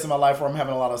in a place in my life where I'm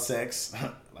having a lot of sex,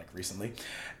 like recently,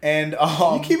 and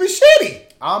You keep it shitty.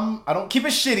 I don't keep it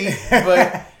shitty,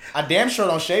 but I damn sure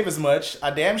don't shave as much.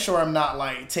 I damn sure I'm not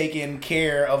like taking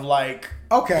care of like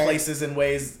Okay. places and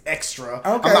ways extra.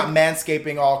 Okay. I'm not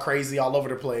manscaping all crazy all over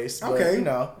the place. But, Okay. you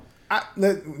know.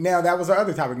 Now that was our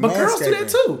other topic. But girls do that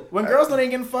manscaping. too. When girls know they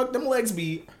ain't getting fucked, them legs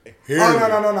be hairy. Oh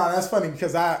no. That's funny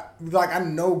because I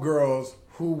know girls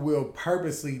who will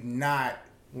purposely not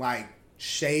like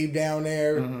shave down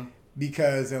there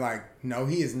because they're like, no,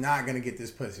 he is not gonna get this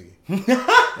pussy.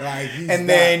 Like, he's And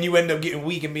then you end up getting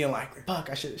weak and being like, fuck,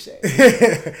 I should have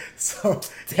shaved. not. So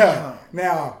yeah.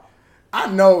 Now I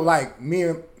know, like me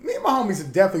and my homies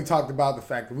have definitely talked about the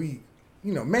fact that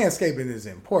manscaping is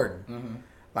important.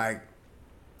 Like,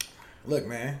 look,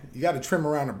 man, you got to trim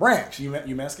around the branch. You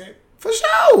manscape? For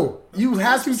sure, you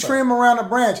have to trim around the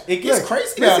branch. It gets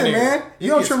crazy down listen, there. man. It You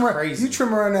don't gets trim around. crazy. You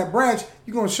trim around that branch.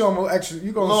 You gonna show them a little extra.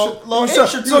 You gonna Little show,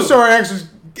 inch or you gonna two. show her an extra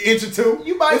inch or two.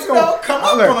 You might It's gonna- come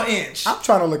up look, on an inch. I'm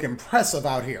trying to look impressive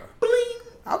out here.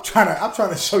 I'm trying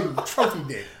to show you trophy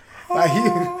dick. Like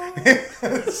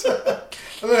you,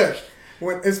 look.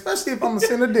 Especially if I'm gonna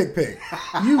send a dick pic,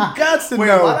 you got to Wait,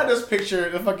 know. why not just picture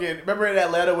the fucking? Remember in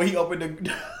Atlanta when he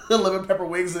opened the lemon pepper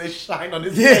wings and they shined on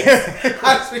his face?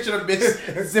 I just picture the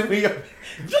bitch zipping up,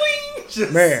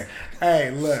 just Man,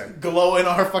 hey, look. glowing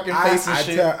on her fucking face and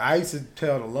shit. I used to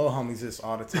tell the little homies this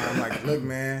all the time. Like, look,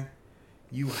 man,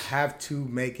 you have to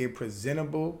make it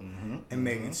presentable and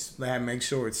make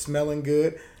sure it's smelling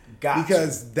good. Gotcha.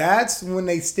 Because that's when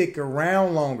they stick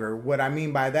around longer. What I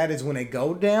mean by that is when they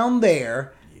go down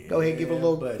there, go ahead, give a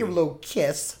little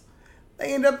kiss.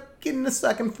 They end up getting the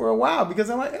sucking for a while because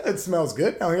I'm like, it smells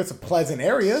good down here. It's a pleasant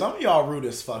area. Some of y'all rude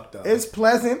as fuck though. It's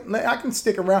pleasant. I can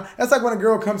stick around. That's like when a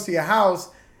girl comes to your house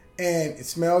and it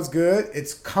smells good.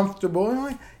 It's comfortable. And I'm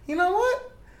like, you know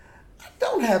what? I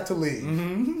don't have to leave.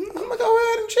 I'm gonna go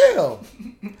ahead and chill.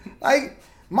 Like,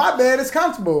 my bed is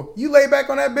comfortable. You lay back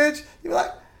on that bitch, you're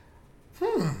like, I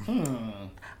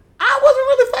wasn't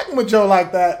really fucking with Joe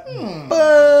like that.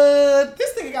 But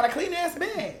this nigga got a clean ass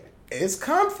bed. It's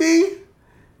comfy.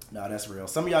 No, that's real.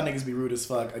 Some of y'all niggas be rude as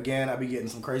fuck. Again, I be getting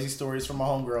some crazy stories from my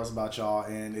homegirls about y'all,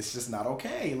 and it's just not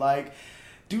okay. Like,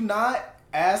 do not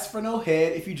ask for no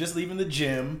head if you just leaving the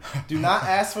gym. Do not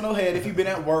ask for no head if you've been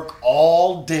at work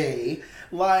all day.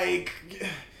 Like,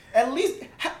 at least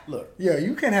look. Yeah,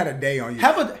 you can have a day on you.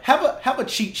 Have a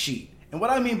cheat sheet. And what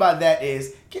I mean by that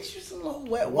is get you some little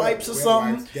wet wipes or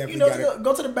something. Wipes, you know,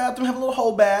 go to the bathroom, have a little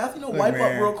whole bath. You know, wipe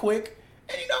up real quick,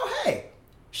 and you know, hey,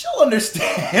 she'll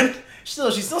understand.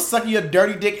 She's still sucking your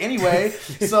dirty dick anyway.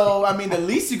 So I mean, the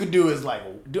least you could do is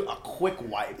like do a quick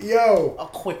wipe. A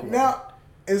quick wipe. Now,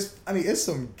 it's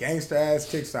some gangster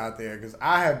ass chicks out there because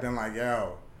I have been like,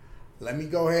 yo, let me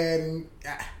go ahead and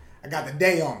I got the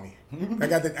day on me. I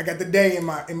got the day in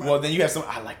my. Well, then you have some.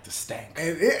 I like the stank.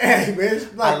 Hey,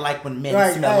 bitch, I like when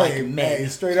men smell like men. Hey,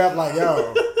 straight up, like,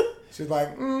 yo. She's like,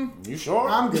 you sure?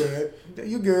 I'm good.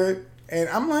 You good? And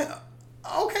I'm like,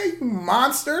 okay, you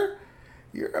monster.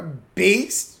 You're a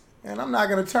beast, and I'm not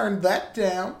gonna turn that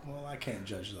down. Well, I can't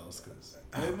judge those because.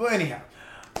 But anyhow.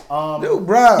 Dude,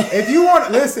 bro, if you want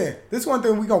to listen, this one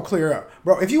thing we gonna clear up,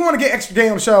 bro. If you want to get extra gay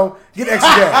on the show, get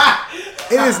extra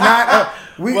gay. It is not.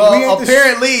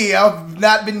 Apparently, I've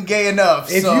not been gay enough.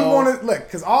 If you want to look,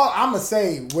 because I'm gonna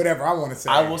say whatever I want to say.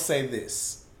 I will say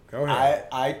this. Go ahead.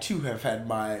 I too have had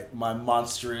my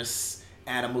monstrous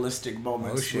animalistic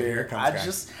moments where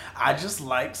I just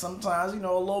like sometimes, you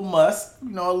know, a little musk,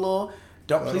 you know, a little.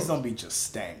 Please don't be just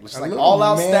stank. Just like all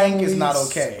out stank is not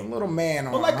okay. A little man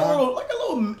on, but like a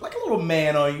little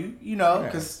man on you, you know,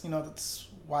 because you know that's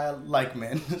why I like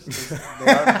men.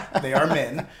 they are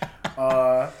men.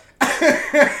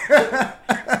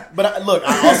 But look,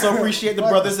 I also appreciate the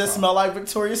brothers that smell like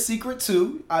Victoria's Secret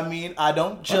too. I mean, I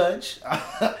don't judge.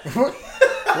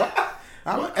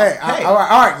 All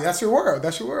right, that's your world.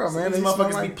 That's your world, man. These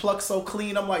motherfuckers be plucked so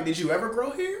clean. I'm like, did you ever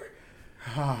grow hair?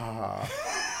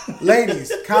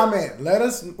 Ladies, comment. Let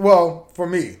us. Well, for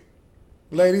me,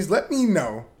 ladies, let me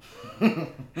know.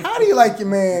 How do you like your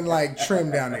man like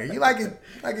trimmed down there? You like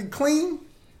it clean,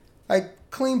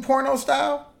 like clean porno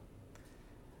style,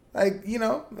 like you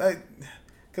know, like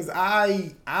because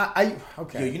I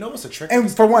okay. Yeah, you know what's a trick? And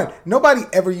for one, nobody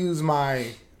ever used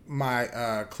my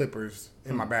clippers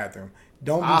in my bathroom.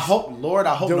 I hope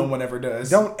no one ever does.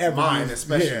 Don't ever mine,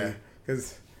 especially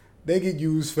because they get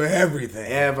used for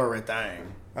everything.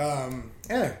 Everything.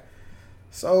 Yeah.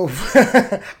 So,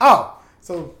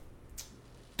 so,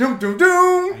 doom.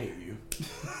 I hate you.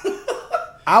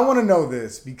 I want to know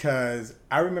this because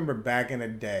I remember back in the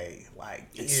day, like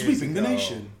it's sweeping the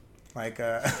nation. Like,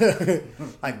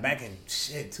 like back in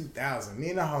 2000, me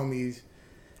and the homies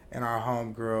and our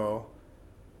homegirl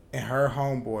and her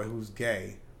homeboy who's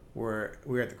gay we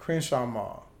were at the Crenshaw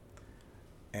Mall.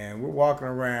 And we're walking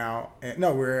around.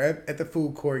 We're at the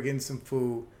food court getting some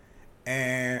food.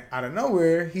 And out of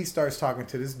nowhere, he starts talking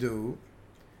to this dude.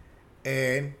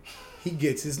 And he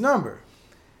gets his number.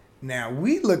 Now,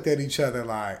 we looked at each other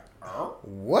like,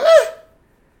 what?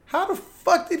 How the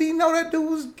fuck did he know that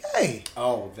dude was gay?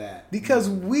 Oh, that. Because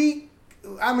we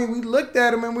looked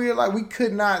at him and we were like, we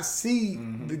could not see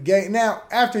the gay. Now,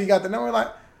 after he got the number, we're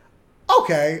like,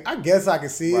 okay, I guess I can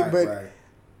see it. But, right.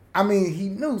 I mean, he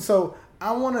knew. So,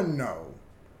 I want to know,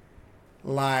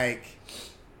 like,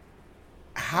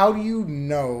 how do you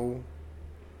know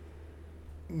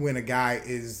when a guy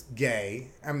is gay?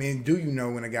 I mean, do you know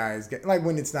when a guy is gay? Like,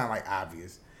 when it's not, like,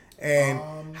 obvious. And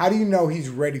how do you know he's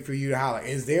ready for you to holler?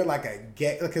 Is there, like, a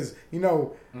gay... Because, you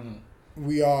know,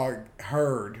 we all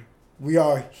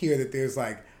hear that there's,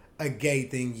 like, a gay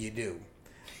thing you do.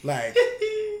 Like...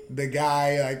 The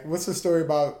guy, like, what's the story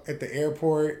about at the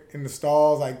airport in the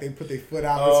stalls? Like, they put their foot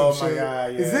out or some shit. Oh my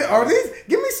god! Yeah.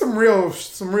 Give me some real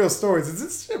stories. Is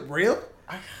this shit real?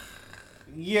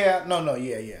 Yeah.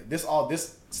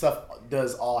 This stuff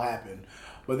does all happen,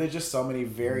 but there's just so many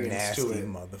variants Nasty to it.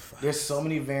 Motherfucker. There's so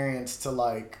many variants to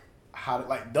like how to,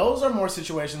 like those are more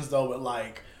situations though, but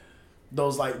like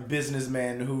those like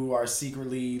businessmen who are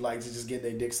secretly like to just get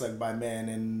their dick sucked by men,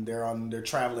 and they're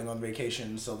traveling on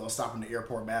vacation, so they'll stop in the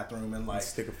airport bathroom and like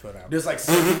stick a foot out. There's like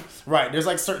certain, right. There's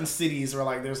like certain cities where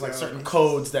like there's like certain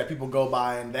codes that people go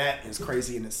by, and that is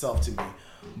crazy in itself to me.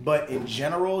 But in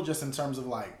general, just in terms of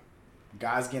like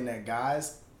guys getting at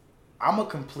guys, I'm a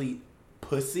complete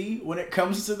pussy when it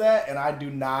comes to that, and I do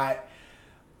not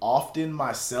often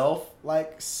myself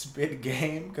like spit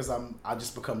game because I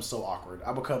just become so awkward.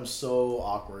 I become so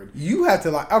awkward. You have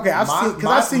to like I've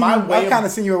kind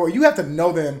of seen you. You have to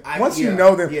know them. Once you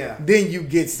know them, then you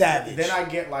get savage. Then I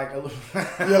get like a little.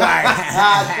 You're like,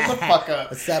 shut the fuck up.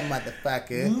 What's up,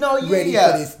 motherfucker? No, ready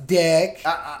for this dick?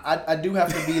 I do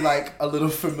have to be like a little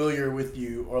familiar with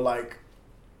you, or like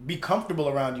be comfortable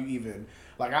around you even.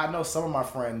 Like I know some of my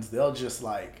friends, they'll just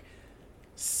like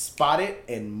spot it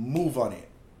and move on it.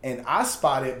 And I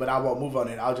spot it, but I won't move on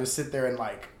it. I'll just sit there and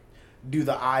like do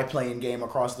the eye playing game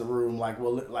across the room. Like,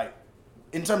 well, like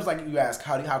in terms of, like you ask,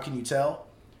 how can you tell?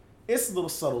 It's little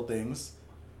subtle things.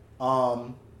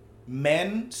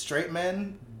 Straight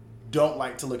men don't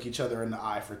like to look each other in the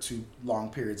eye for too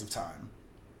long periods of time.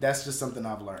 That's just something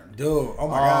I've learned. Dude, oh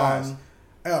my gosh.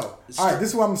 All right, this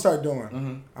is what I'm gonna start doing.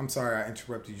 Mm-hmm. I'm sorry I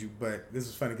interrupted you, but this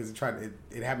was funny because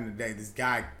it happened today. This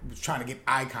guy was trying to get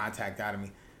eye contact out of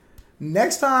me.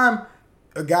 Next time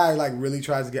a guy like really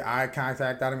tries to get eye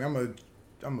contact out of me, I'm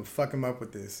gonna fuck him up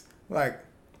with this. Like,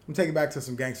 I'm taking it back to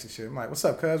some gangster shit. I'm like, what's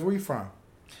up, cuz? Where you from?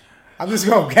 I'm just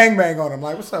gonna gangbang on him.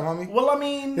 Like, what's up, homie? Well, I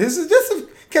mean, this is just to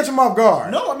catch him off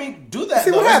guard. No, I mean, do that. See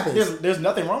what happens. There's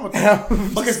nothing wrong with that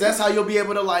because that's how you'll be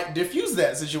able to like diffuse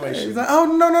that situation. He's like, oh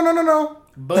no.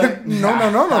 But no.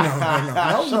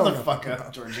 Shut the fuck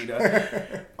up,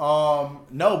 Georgina.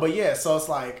 No, but yeah. So it's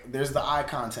like there's the eye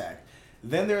contact.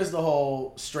 Then there's the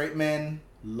whole straight men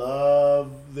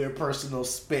love their personal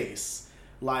space.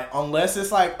 Like, unless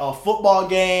it's like a football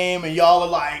game and y'all are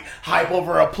like hype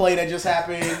over a play that just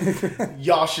happened,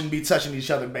 y'all shouldn't be touching each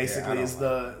other, basically, is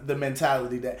the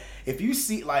mentality that if you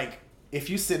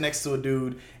sit next to a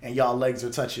dude and y'all legs are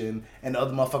touching and the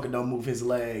other motherfucker don't move his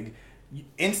leg,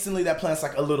 instantly that plants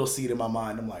like a little seed in my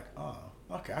mind. I'm like, oh,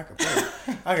 okay, I can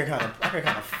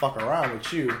kind of fuck around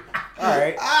with you. All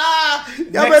right.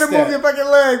 Y'all better move your fucking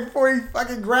leg before he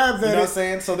fucking grabs at it. You know what I'm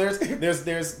saying? So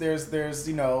there's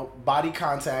body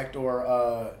contact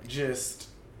or just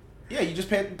you just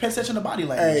pay attention to body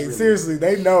language. Hey, really. Seriously,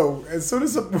 they know. As soon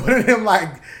as one of them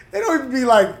like, they don't even be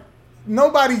like,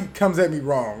 nobody comes at me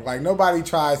wrong. Like nobody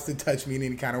tries to touch me in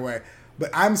any kind of way.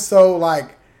 But I'm so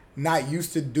like not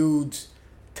used to dudes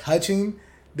touching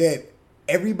that.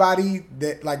 Everybody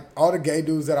that like all the gay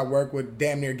dudes that I work with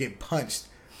damn near get punched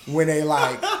when they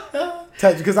like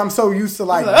touch because I'm so used to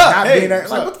like not being there.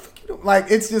 Like what the fuck you doing? Like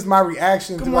it's just my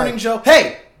reaction. Good to morning, like, Joe.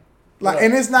 Hey, like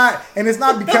and it's not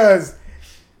because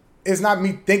it's not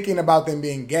me thinking about them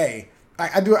being gay.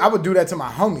 Like I would do that to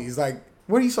my homies. Like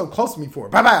what are you so close to me for?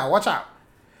 Bye bye. Watch out.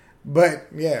 But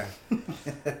yeah,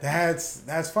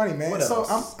 that's funny, man. What so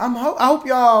else? I hope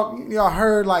y'all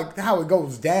heard like how it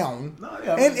goes down. No,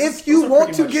 yeah, and if you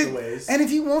want to get, and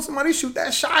if you want somebody to shoot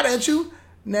that shot at you,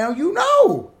 now you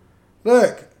know.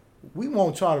 Look, we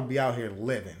want y'all to be out here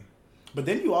living. But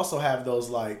then you also have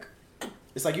those like,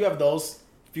 it's like you have those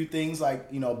few things like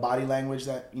body language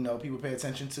that people pay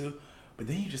attention to, but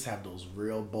then you just have those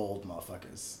real bold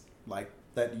motherfuckers like.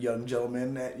 That young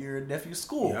gentleman at your nephew's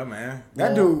school. Yeah, man.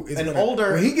 That dude is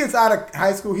older. When he gets out of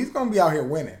high school, he's gonna be out here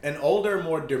winning. An older,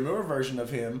 more demure version of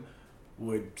him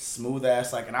would smooth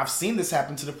ass and I've seen this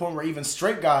happen to the point where even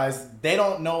straight guys, they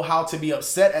don't know how to be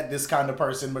upset at this kind of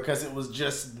person because it was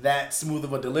just that smooth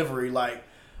of a delivery. Like,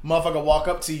 motherfucker walk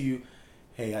up to you,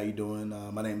 hey, how you doing?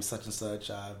 My name is such and such.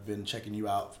 I've been checking you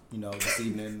out, this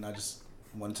evening. I just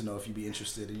wanted to know if you'd be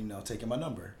interested in, taking my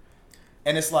number.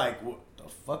 And it's like, what the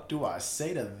fuck do I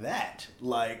say to that?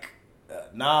 Like,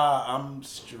 nah, I'm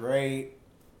straight,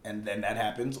 and then that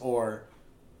happens, or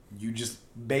you just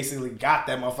basically got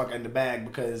that motherfucker in the bag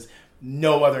because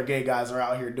no other gay guys are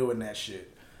out here doing that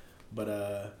shit.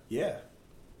 But yeah.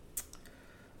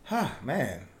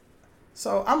 Man.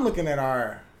 So I'm looking at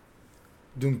our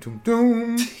doom.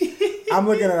 I'm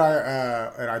looking at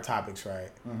our topics,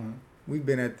 right? Mm-hmm. We've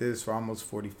been at this for almost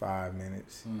 45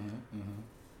 minutes. Mm-hmm, mm-hmm.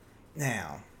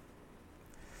 Now,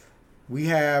 we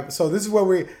have, so this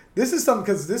is something,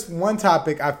 because this one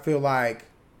topic I feel like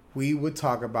we would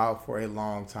talk about for a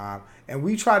long time. And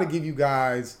we try to give you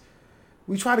guys,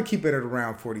 we try to keep it at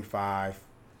around 45.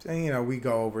 And, we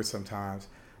go over sometimes.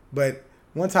 But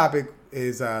one topic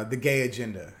is the gay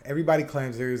agenda. Everybody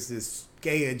claims there's this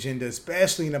gay agenda,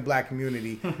 especially in the black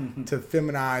community, to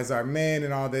feminize our men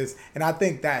and all this. And I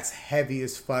think that's heavy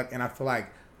as fuck. And I feel like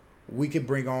we could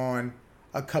bring on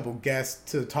a couple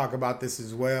guests to talk about this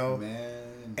as well.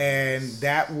 Man. And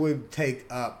that would take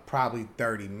up probably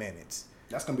 30 minutes.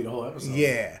 That's going to be the whole episode.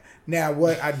 Yeah. Now,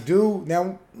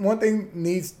 one thing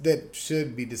that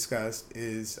should be discussed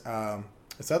is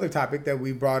this other topic that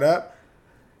we brought up,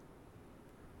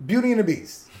 Beauty and the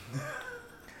Beast.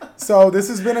 So this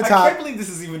has been a topic. I can't believe this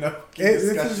is even a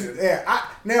discussion.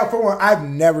 Now, for one, I've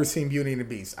never seen Beauty and the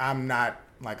Beast. I'm not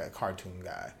like a cartoon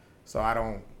guy. So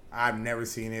I've never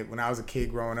seen it. When I was a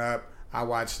kid growing up, I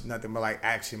watched nothing but like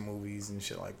action movies and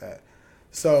shit like that.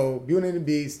 So Beauty and the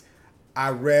Beast, I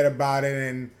read about it,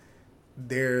 and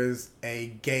there's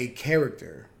a gay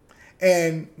character.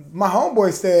 And my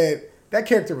homeboy said that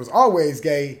character was always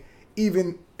gay,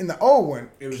 even in the old one.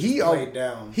 It was just played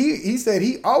down. He said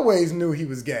he always knew he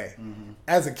was gay. Mm-hmm.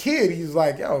 As a kid, he was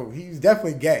like, yo, he's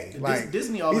definitely gay. Like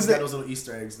Disney always had those little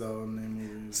Easter eggs, though, in their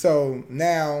movies. So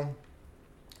now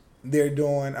they're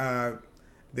doing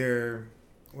they're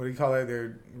what do you call it?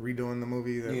 They're redoing the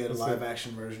movie. The live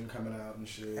action version coming out and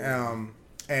shit.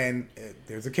 And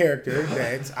there's a character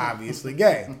that's obviously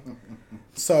gay.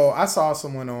 So I saw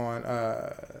someone on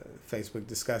Facebook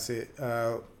discuss it.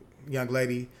 Young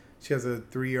lady, she has a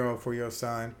 3-year-old, 4-year-old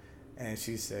son, and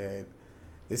she said,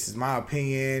 "This is my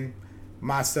opinion.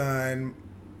 My son,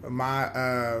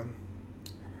 my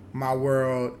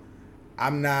world. I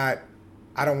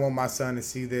don't want my son to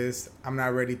see this. I'm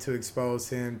not ready to expose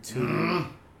him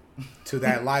to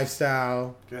that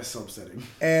lifestyle." That's so upsetting.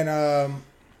 And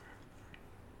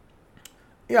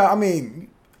yeah, I mean,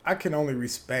 I can only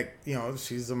respect,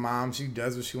 she's a mom, she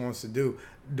does what she wants to do.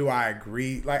 Do I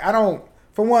agree? Like, I don't,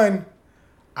 for one,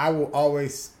 I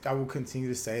will continue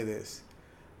to say this.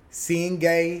 Seeing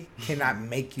gay cannot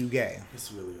make you gay. It's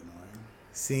really annoying.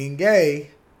 Seeing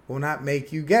gay will not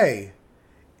make you gay.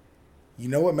 You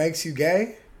know what makes you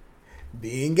gay?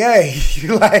 Being gay.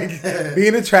 Like,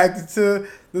 being attracted to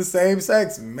the same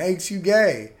sex makes you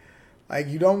gay. Like,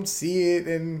 you don't see it,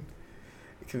 and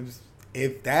because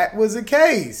if that was the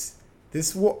case,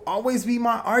 this will always be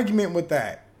my argument with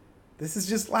that. This is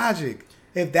just logic.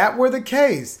 If that were the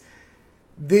case,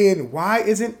 then why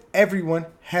isn't everyone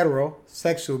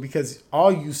heterosexual? Because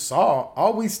all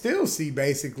we still see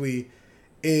basically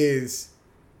is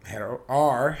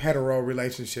hetero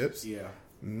relationships. Yeah.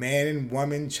 Man and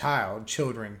woman, child,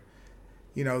 children.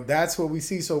 That's what we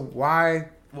see. So why?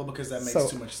 Well, because that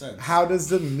makes too much sense. How does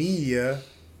the media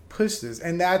push this?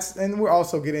 And we'll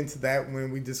also get into that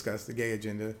when we discuss the gay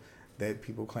agenda that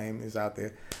people claim is out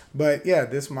there. But yeah,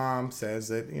 this mom says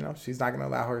that, she's not going to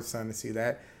allow her son to see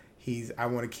that. I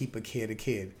want to keep a kid a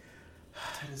kid.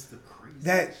 That is the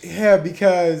crazy.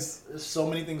 Because there's so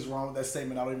many things wrong with that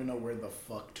statement. I don't even know where the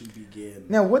fuck to begin.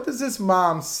 Now, what does this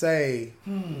mom say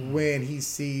when he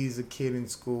sees a kid in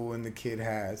school and the kid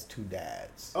has 2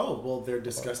 dads? Oh, well, they're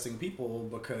disgusting people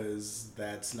because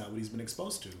that's not what he's been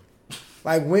exposed to.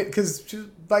 Like, you're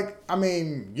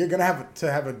gonna have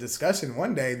to have a discussion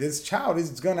one day. This child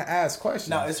is gonna ask questions.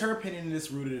 Now, is her opinion in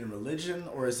this rooted in religion,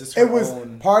 or is this her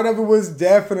own? Part of it was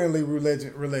definitely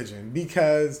religion,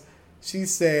 because she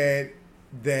said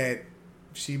that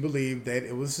she believed that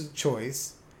it was a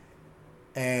choice,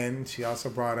 and she also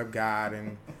brought up God,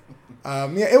 and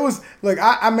it was. Look,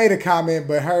 I made a comment,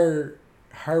 but her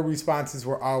responses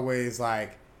were always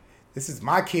like, "This is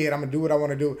my kid. I'm gonna do what I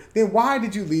want to do." Then why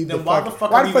did you leave? Then why the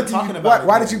fuck are you even talking about it?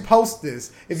 Why did you post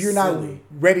this if you're not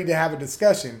ready to have a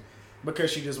discussion?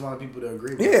 Because she just wanted people to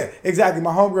agree with her. Exactly.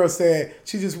 My homegirl said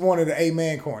she just wanted an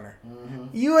amen corner. Mm-hmm.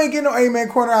 You ain't getting no amen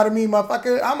corner out of me,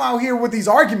 motherfucker. I'm out here with these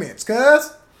arguments,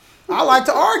 cuz I like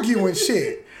to argue and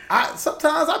shit.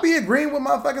 Sometimes I be agreeing with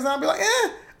motherfuckers and I'll be like,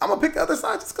 I'm gonna pick the other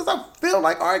side just because I feel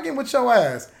like arguing with your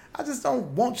ass. I just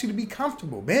don't want you to be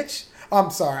comfortable, bitch.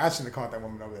 I'm sorry, I shouldn't have called that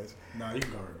woman no bitch. Nah, you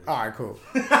can call her bitch. All right, cool.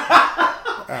 All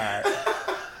right.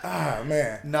 Ah,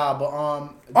 man. Nah, but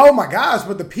oh my gosh,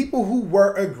 but the people who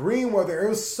were agreeing with her, it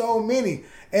was so many.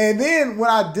 And then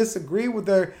when I disagreed with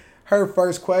her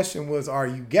first question was, "Are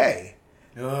you gay?"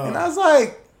 And I was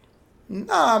like,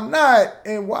 "No, I'm not."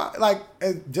 And why? Like,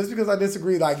 just because I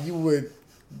disagree, like you would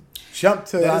jump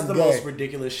to that I'm is the gay. most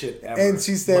ridiculous shit ever. And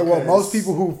she said, "Well, most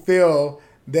people who feel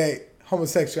that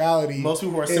homosexuality, most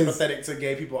people who are sympathetic to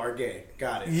gay people are gay."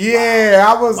 Got it. Yeah,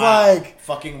 wow. I was like,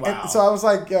 fucking wow. So I was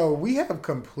like, yo, we have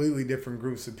completely different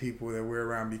groups of people that we're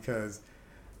around, because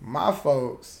my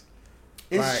folks,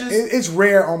 it's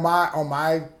rare on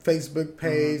my Facebook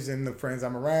page and the friends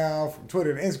I'm around from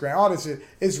Twitter and Instagram, all this shit.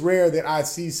 It's rare that I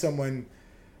see someone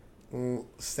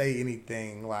say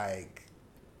anything like,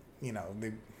 I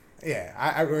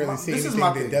rarely see anything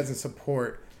that doesn't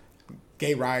support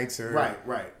gay rights or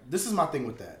right. This is my thing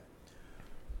with that.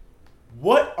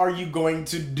 what are you going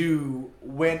to do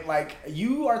when, like,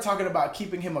 you are talking about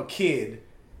keeping him a kid?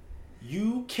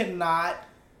 You cannot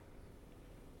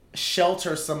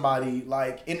shelter somebody,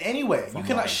 like, in any way. You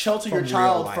cannot shelter your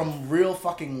child from real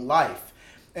fucking life.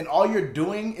 And all you're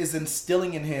doing is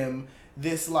instilling in him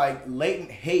this, like,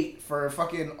 latent hate for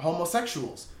fucking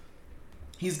homosexuals.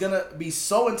 He's gonna be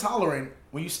so intolerant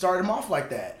when you start him off like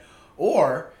that.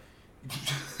 Or...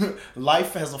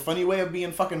 life has a funny way of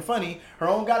being fucking funny. Her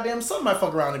own goddamn son might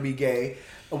fuck around and be gay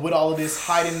with all of this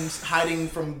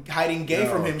hiding gay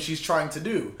from him she's trying to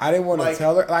do. I didn't want to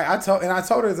tell her. Like I told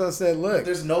her, as I said, look,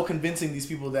 there's no convincing these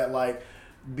people that, like,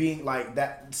 being like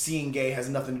that, seeing gay has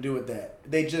nothing to do with that.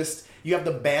 They just, you have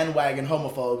the bandwagon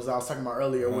homophobes I was talking about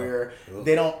earlier, where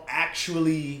they don't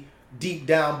actually deep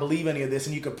down believe any of this,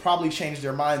 and you could probably change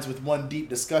their minds with one deep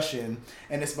discussion,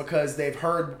 and it's because they've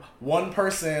heard one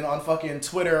person on fucking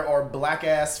Twitter or black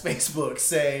ass Facebook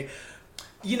say,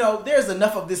 you know, there's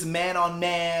enough of this man on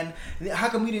man, how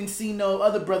come we didn't see no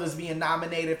other brothers being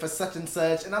nominated for such and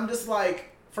such? And I'm just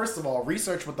like, first of all,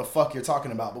 research what the fuck you're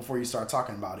talking about before you start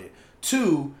talking about it.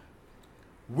 Two,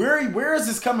 where is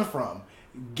this coming from?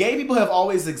 Gay people have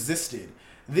always existed.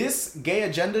 This gay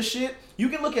agenda shit, you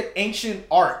can look at ancient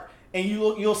art and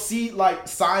you'll see, like,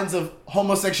 signs of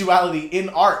homosexuality in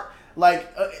art, like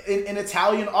in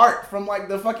Italian art from, like,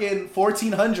 the fucking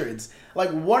 1400s. Like,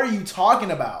 what are you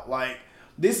talking about? Like,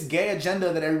 this gay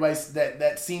agenda that everybody's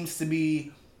that seems to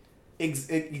be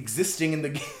existing in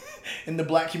the in the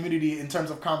black community in terms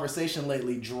of conversation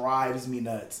lately drives me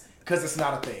nuts, because it's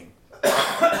not a thing.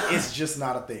 It's just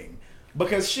not a thing.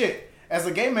 Because shit, as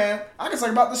a gay man, I can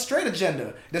talk about the straight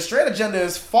agenda. The straight agenda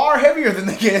is far heavier than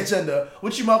the gay agenda,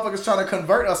 which you motherfuckers trying to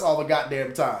convert us all the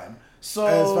goddamn time. So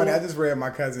it's funny. I just read my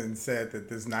cousin said that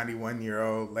this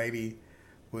 91-year-old lady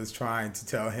was trying to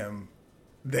tell him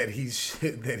that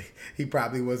he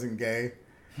probably wasn't gay.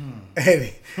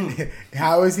 And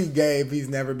how is he gay if he's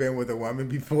never been with a woman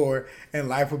before? And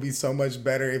life would be so much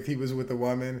better if he was with a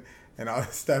woman. And all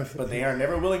this stuff. But they are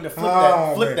never willing to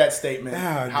flip that statement.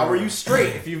 How are you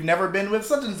straight if you've never been with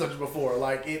such and such before?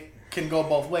 Like, it can go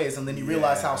both ways, and then you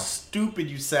realize how stupid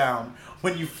you sound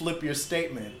when you flip your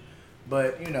statement.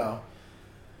 But, you know,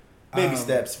 baby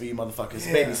steps for you motherfuckers.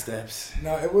 Yeah. Baby steps.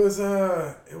 No, it was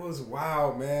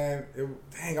wild, man.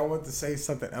 I wanted to say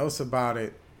something else about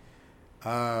it.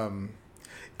 Oh,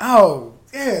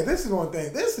 yeah, this is one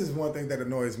thing. This is one thing that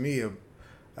annoys me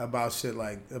about shit,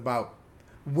 like, about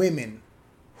women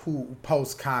who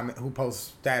post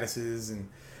statuses and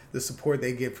the support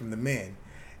they get from the men,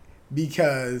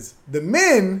 because the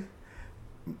men,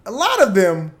 a lot of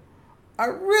them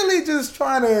are really just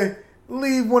trying to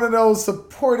leave one of those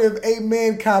supportive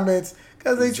amen comments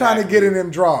because they trying to get in them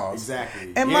draws.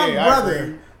 Exactly. And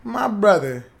my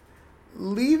brother,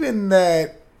 leaving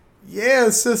that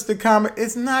sister comment,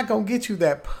 it's not gonna get you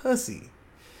that pussy.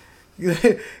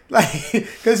 Like,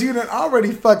 because you done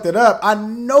already fucked it up. I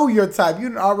know your type. You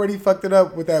done already fucked it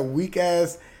up with that weak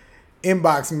ass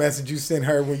inbox message you sent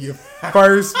her when you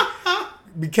first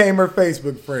became her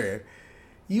Facebook friend.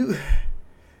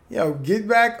 Get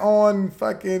back on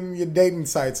fucking your dating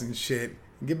sites and shit.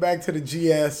 Get back to the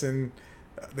GS and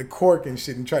the Cork and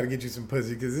shit and try to get you some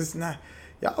pussy, because it's not.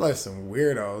 Y'all are some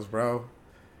weirdos, bro.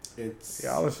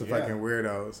 Y'all are some fucking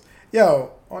weirdos.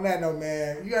 Yo, on that note,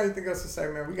 man, you got anything else to say,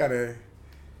 man? We gotta...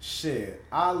 Shit,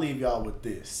 I'll leave y'all with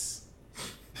this.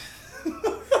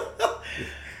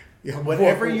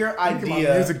 Whatever your idea... Get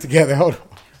my music together, hold on.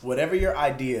 Whatever your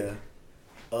idea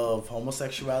of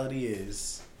homosexuality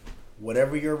is,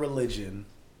 whatever your religion,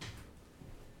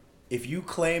 if you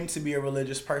claim to be a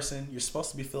religious person, you're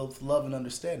supposed to be filled with love and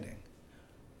understanding.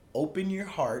 Open your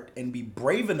heart and be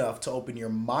brave enough to open your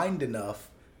mind enough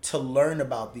to learn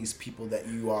about these people that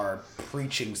you are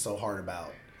preaching so hard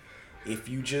about. If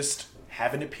you just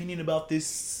have an opinion about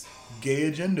this gay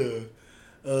agenda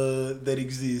that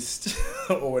exists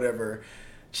or whatever,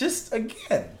 just,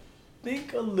 again,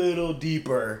 think a little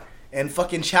deeper and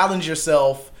fucking challenge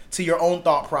yourself to your own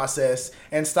thought process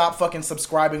and stop fucking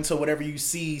subscribing to whatever you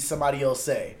see somebody else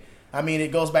say. I mean,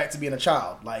 it goes back to being a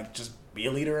child. Like, just be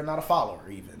a leader and not a follower,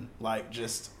 even. Like,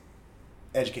 just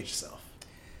educate yourself.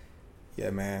 Yeah,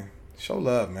 man. Show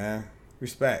love, man.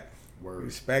 Respect. Word.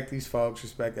 Respect these folks.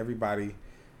 Respect everybody.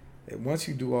 And once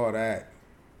you do all that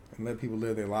and let people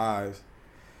live their lives,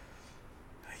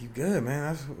 you good,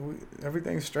 man.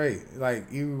 Everything's straight. Like,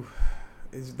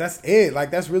 that's it.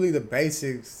 Like, that's really the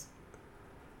basics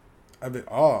of it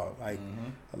all. Like,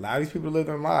 allow these people to live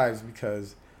their lives,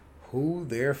 because who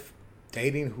they're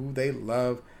dating, who they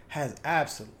love, has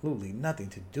absolutely nothing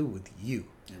to do with you.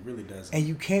 It really does. And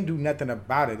you can't do nothing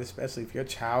about it, especially if your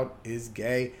child is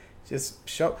gay. Just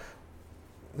show.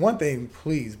 One thing,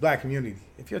 please, black community.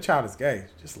 If your child is gay,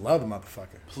 just love the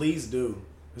motherfucker. Please do.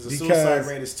 Because the suicide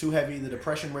rate is too heavy, the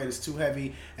depression rate is too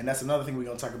heavy, and that's another thing we're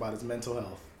going to talk about is mental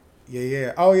health.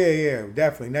 Yeah. Oh, yeah.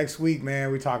 Definitely. Next week,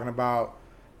 man, we're talking about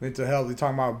mental health. We're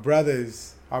talking about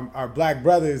brothers, our black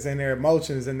brothers and their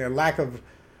emotions and the lack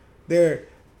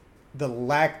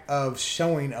of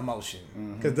showing emotion.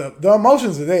 Because the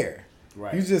emotions are there.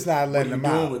 Right. You're just not letting them out.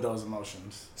 What are you doing with those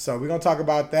emotions? So we're going to talk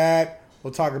about that.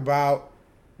 We'll talk about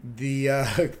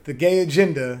the gay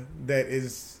agenda that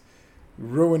is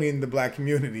ruining the black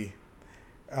community.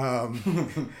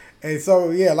 And so,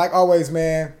 yeah, like always,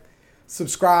 man,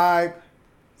 subscribe,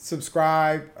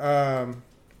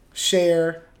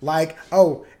 share, like,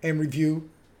 and review.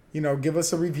 Give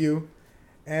us a review.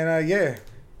 And, yeah,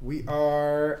 we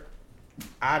are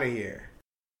out of here.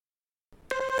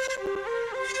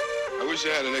 I wish I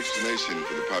had an explanation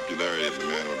for the popularity of the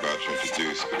man I'm about to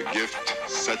introduce, but a gift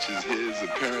such as his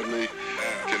apparently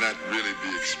cannot really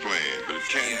be explained, but it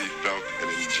can be felt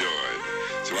and enjoyed.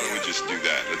 So why don't we just do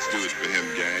that? Let's do it for him,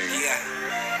 gang.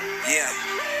 Yeah.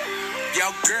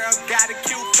 Yo, girl got a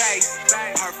cute face.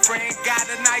 Her friend got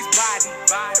a nice body.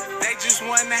 They just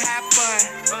wanna have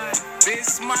fun.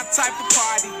 This my type of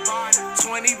party.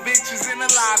 20 bitches in the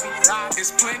lobby.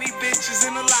 There's plenty bitches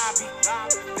in the lobby.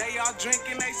 They all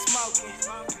drinking, they smoking.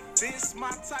 This my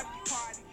type of party.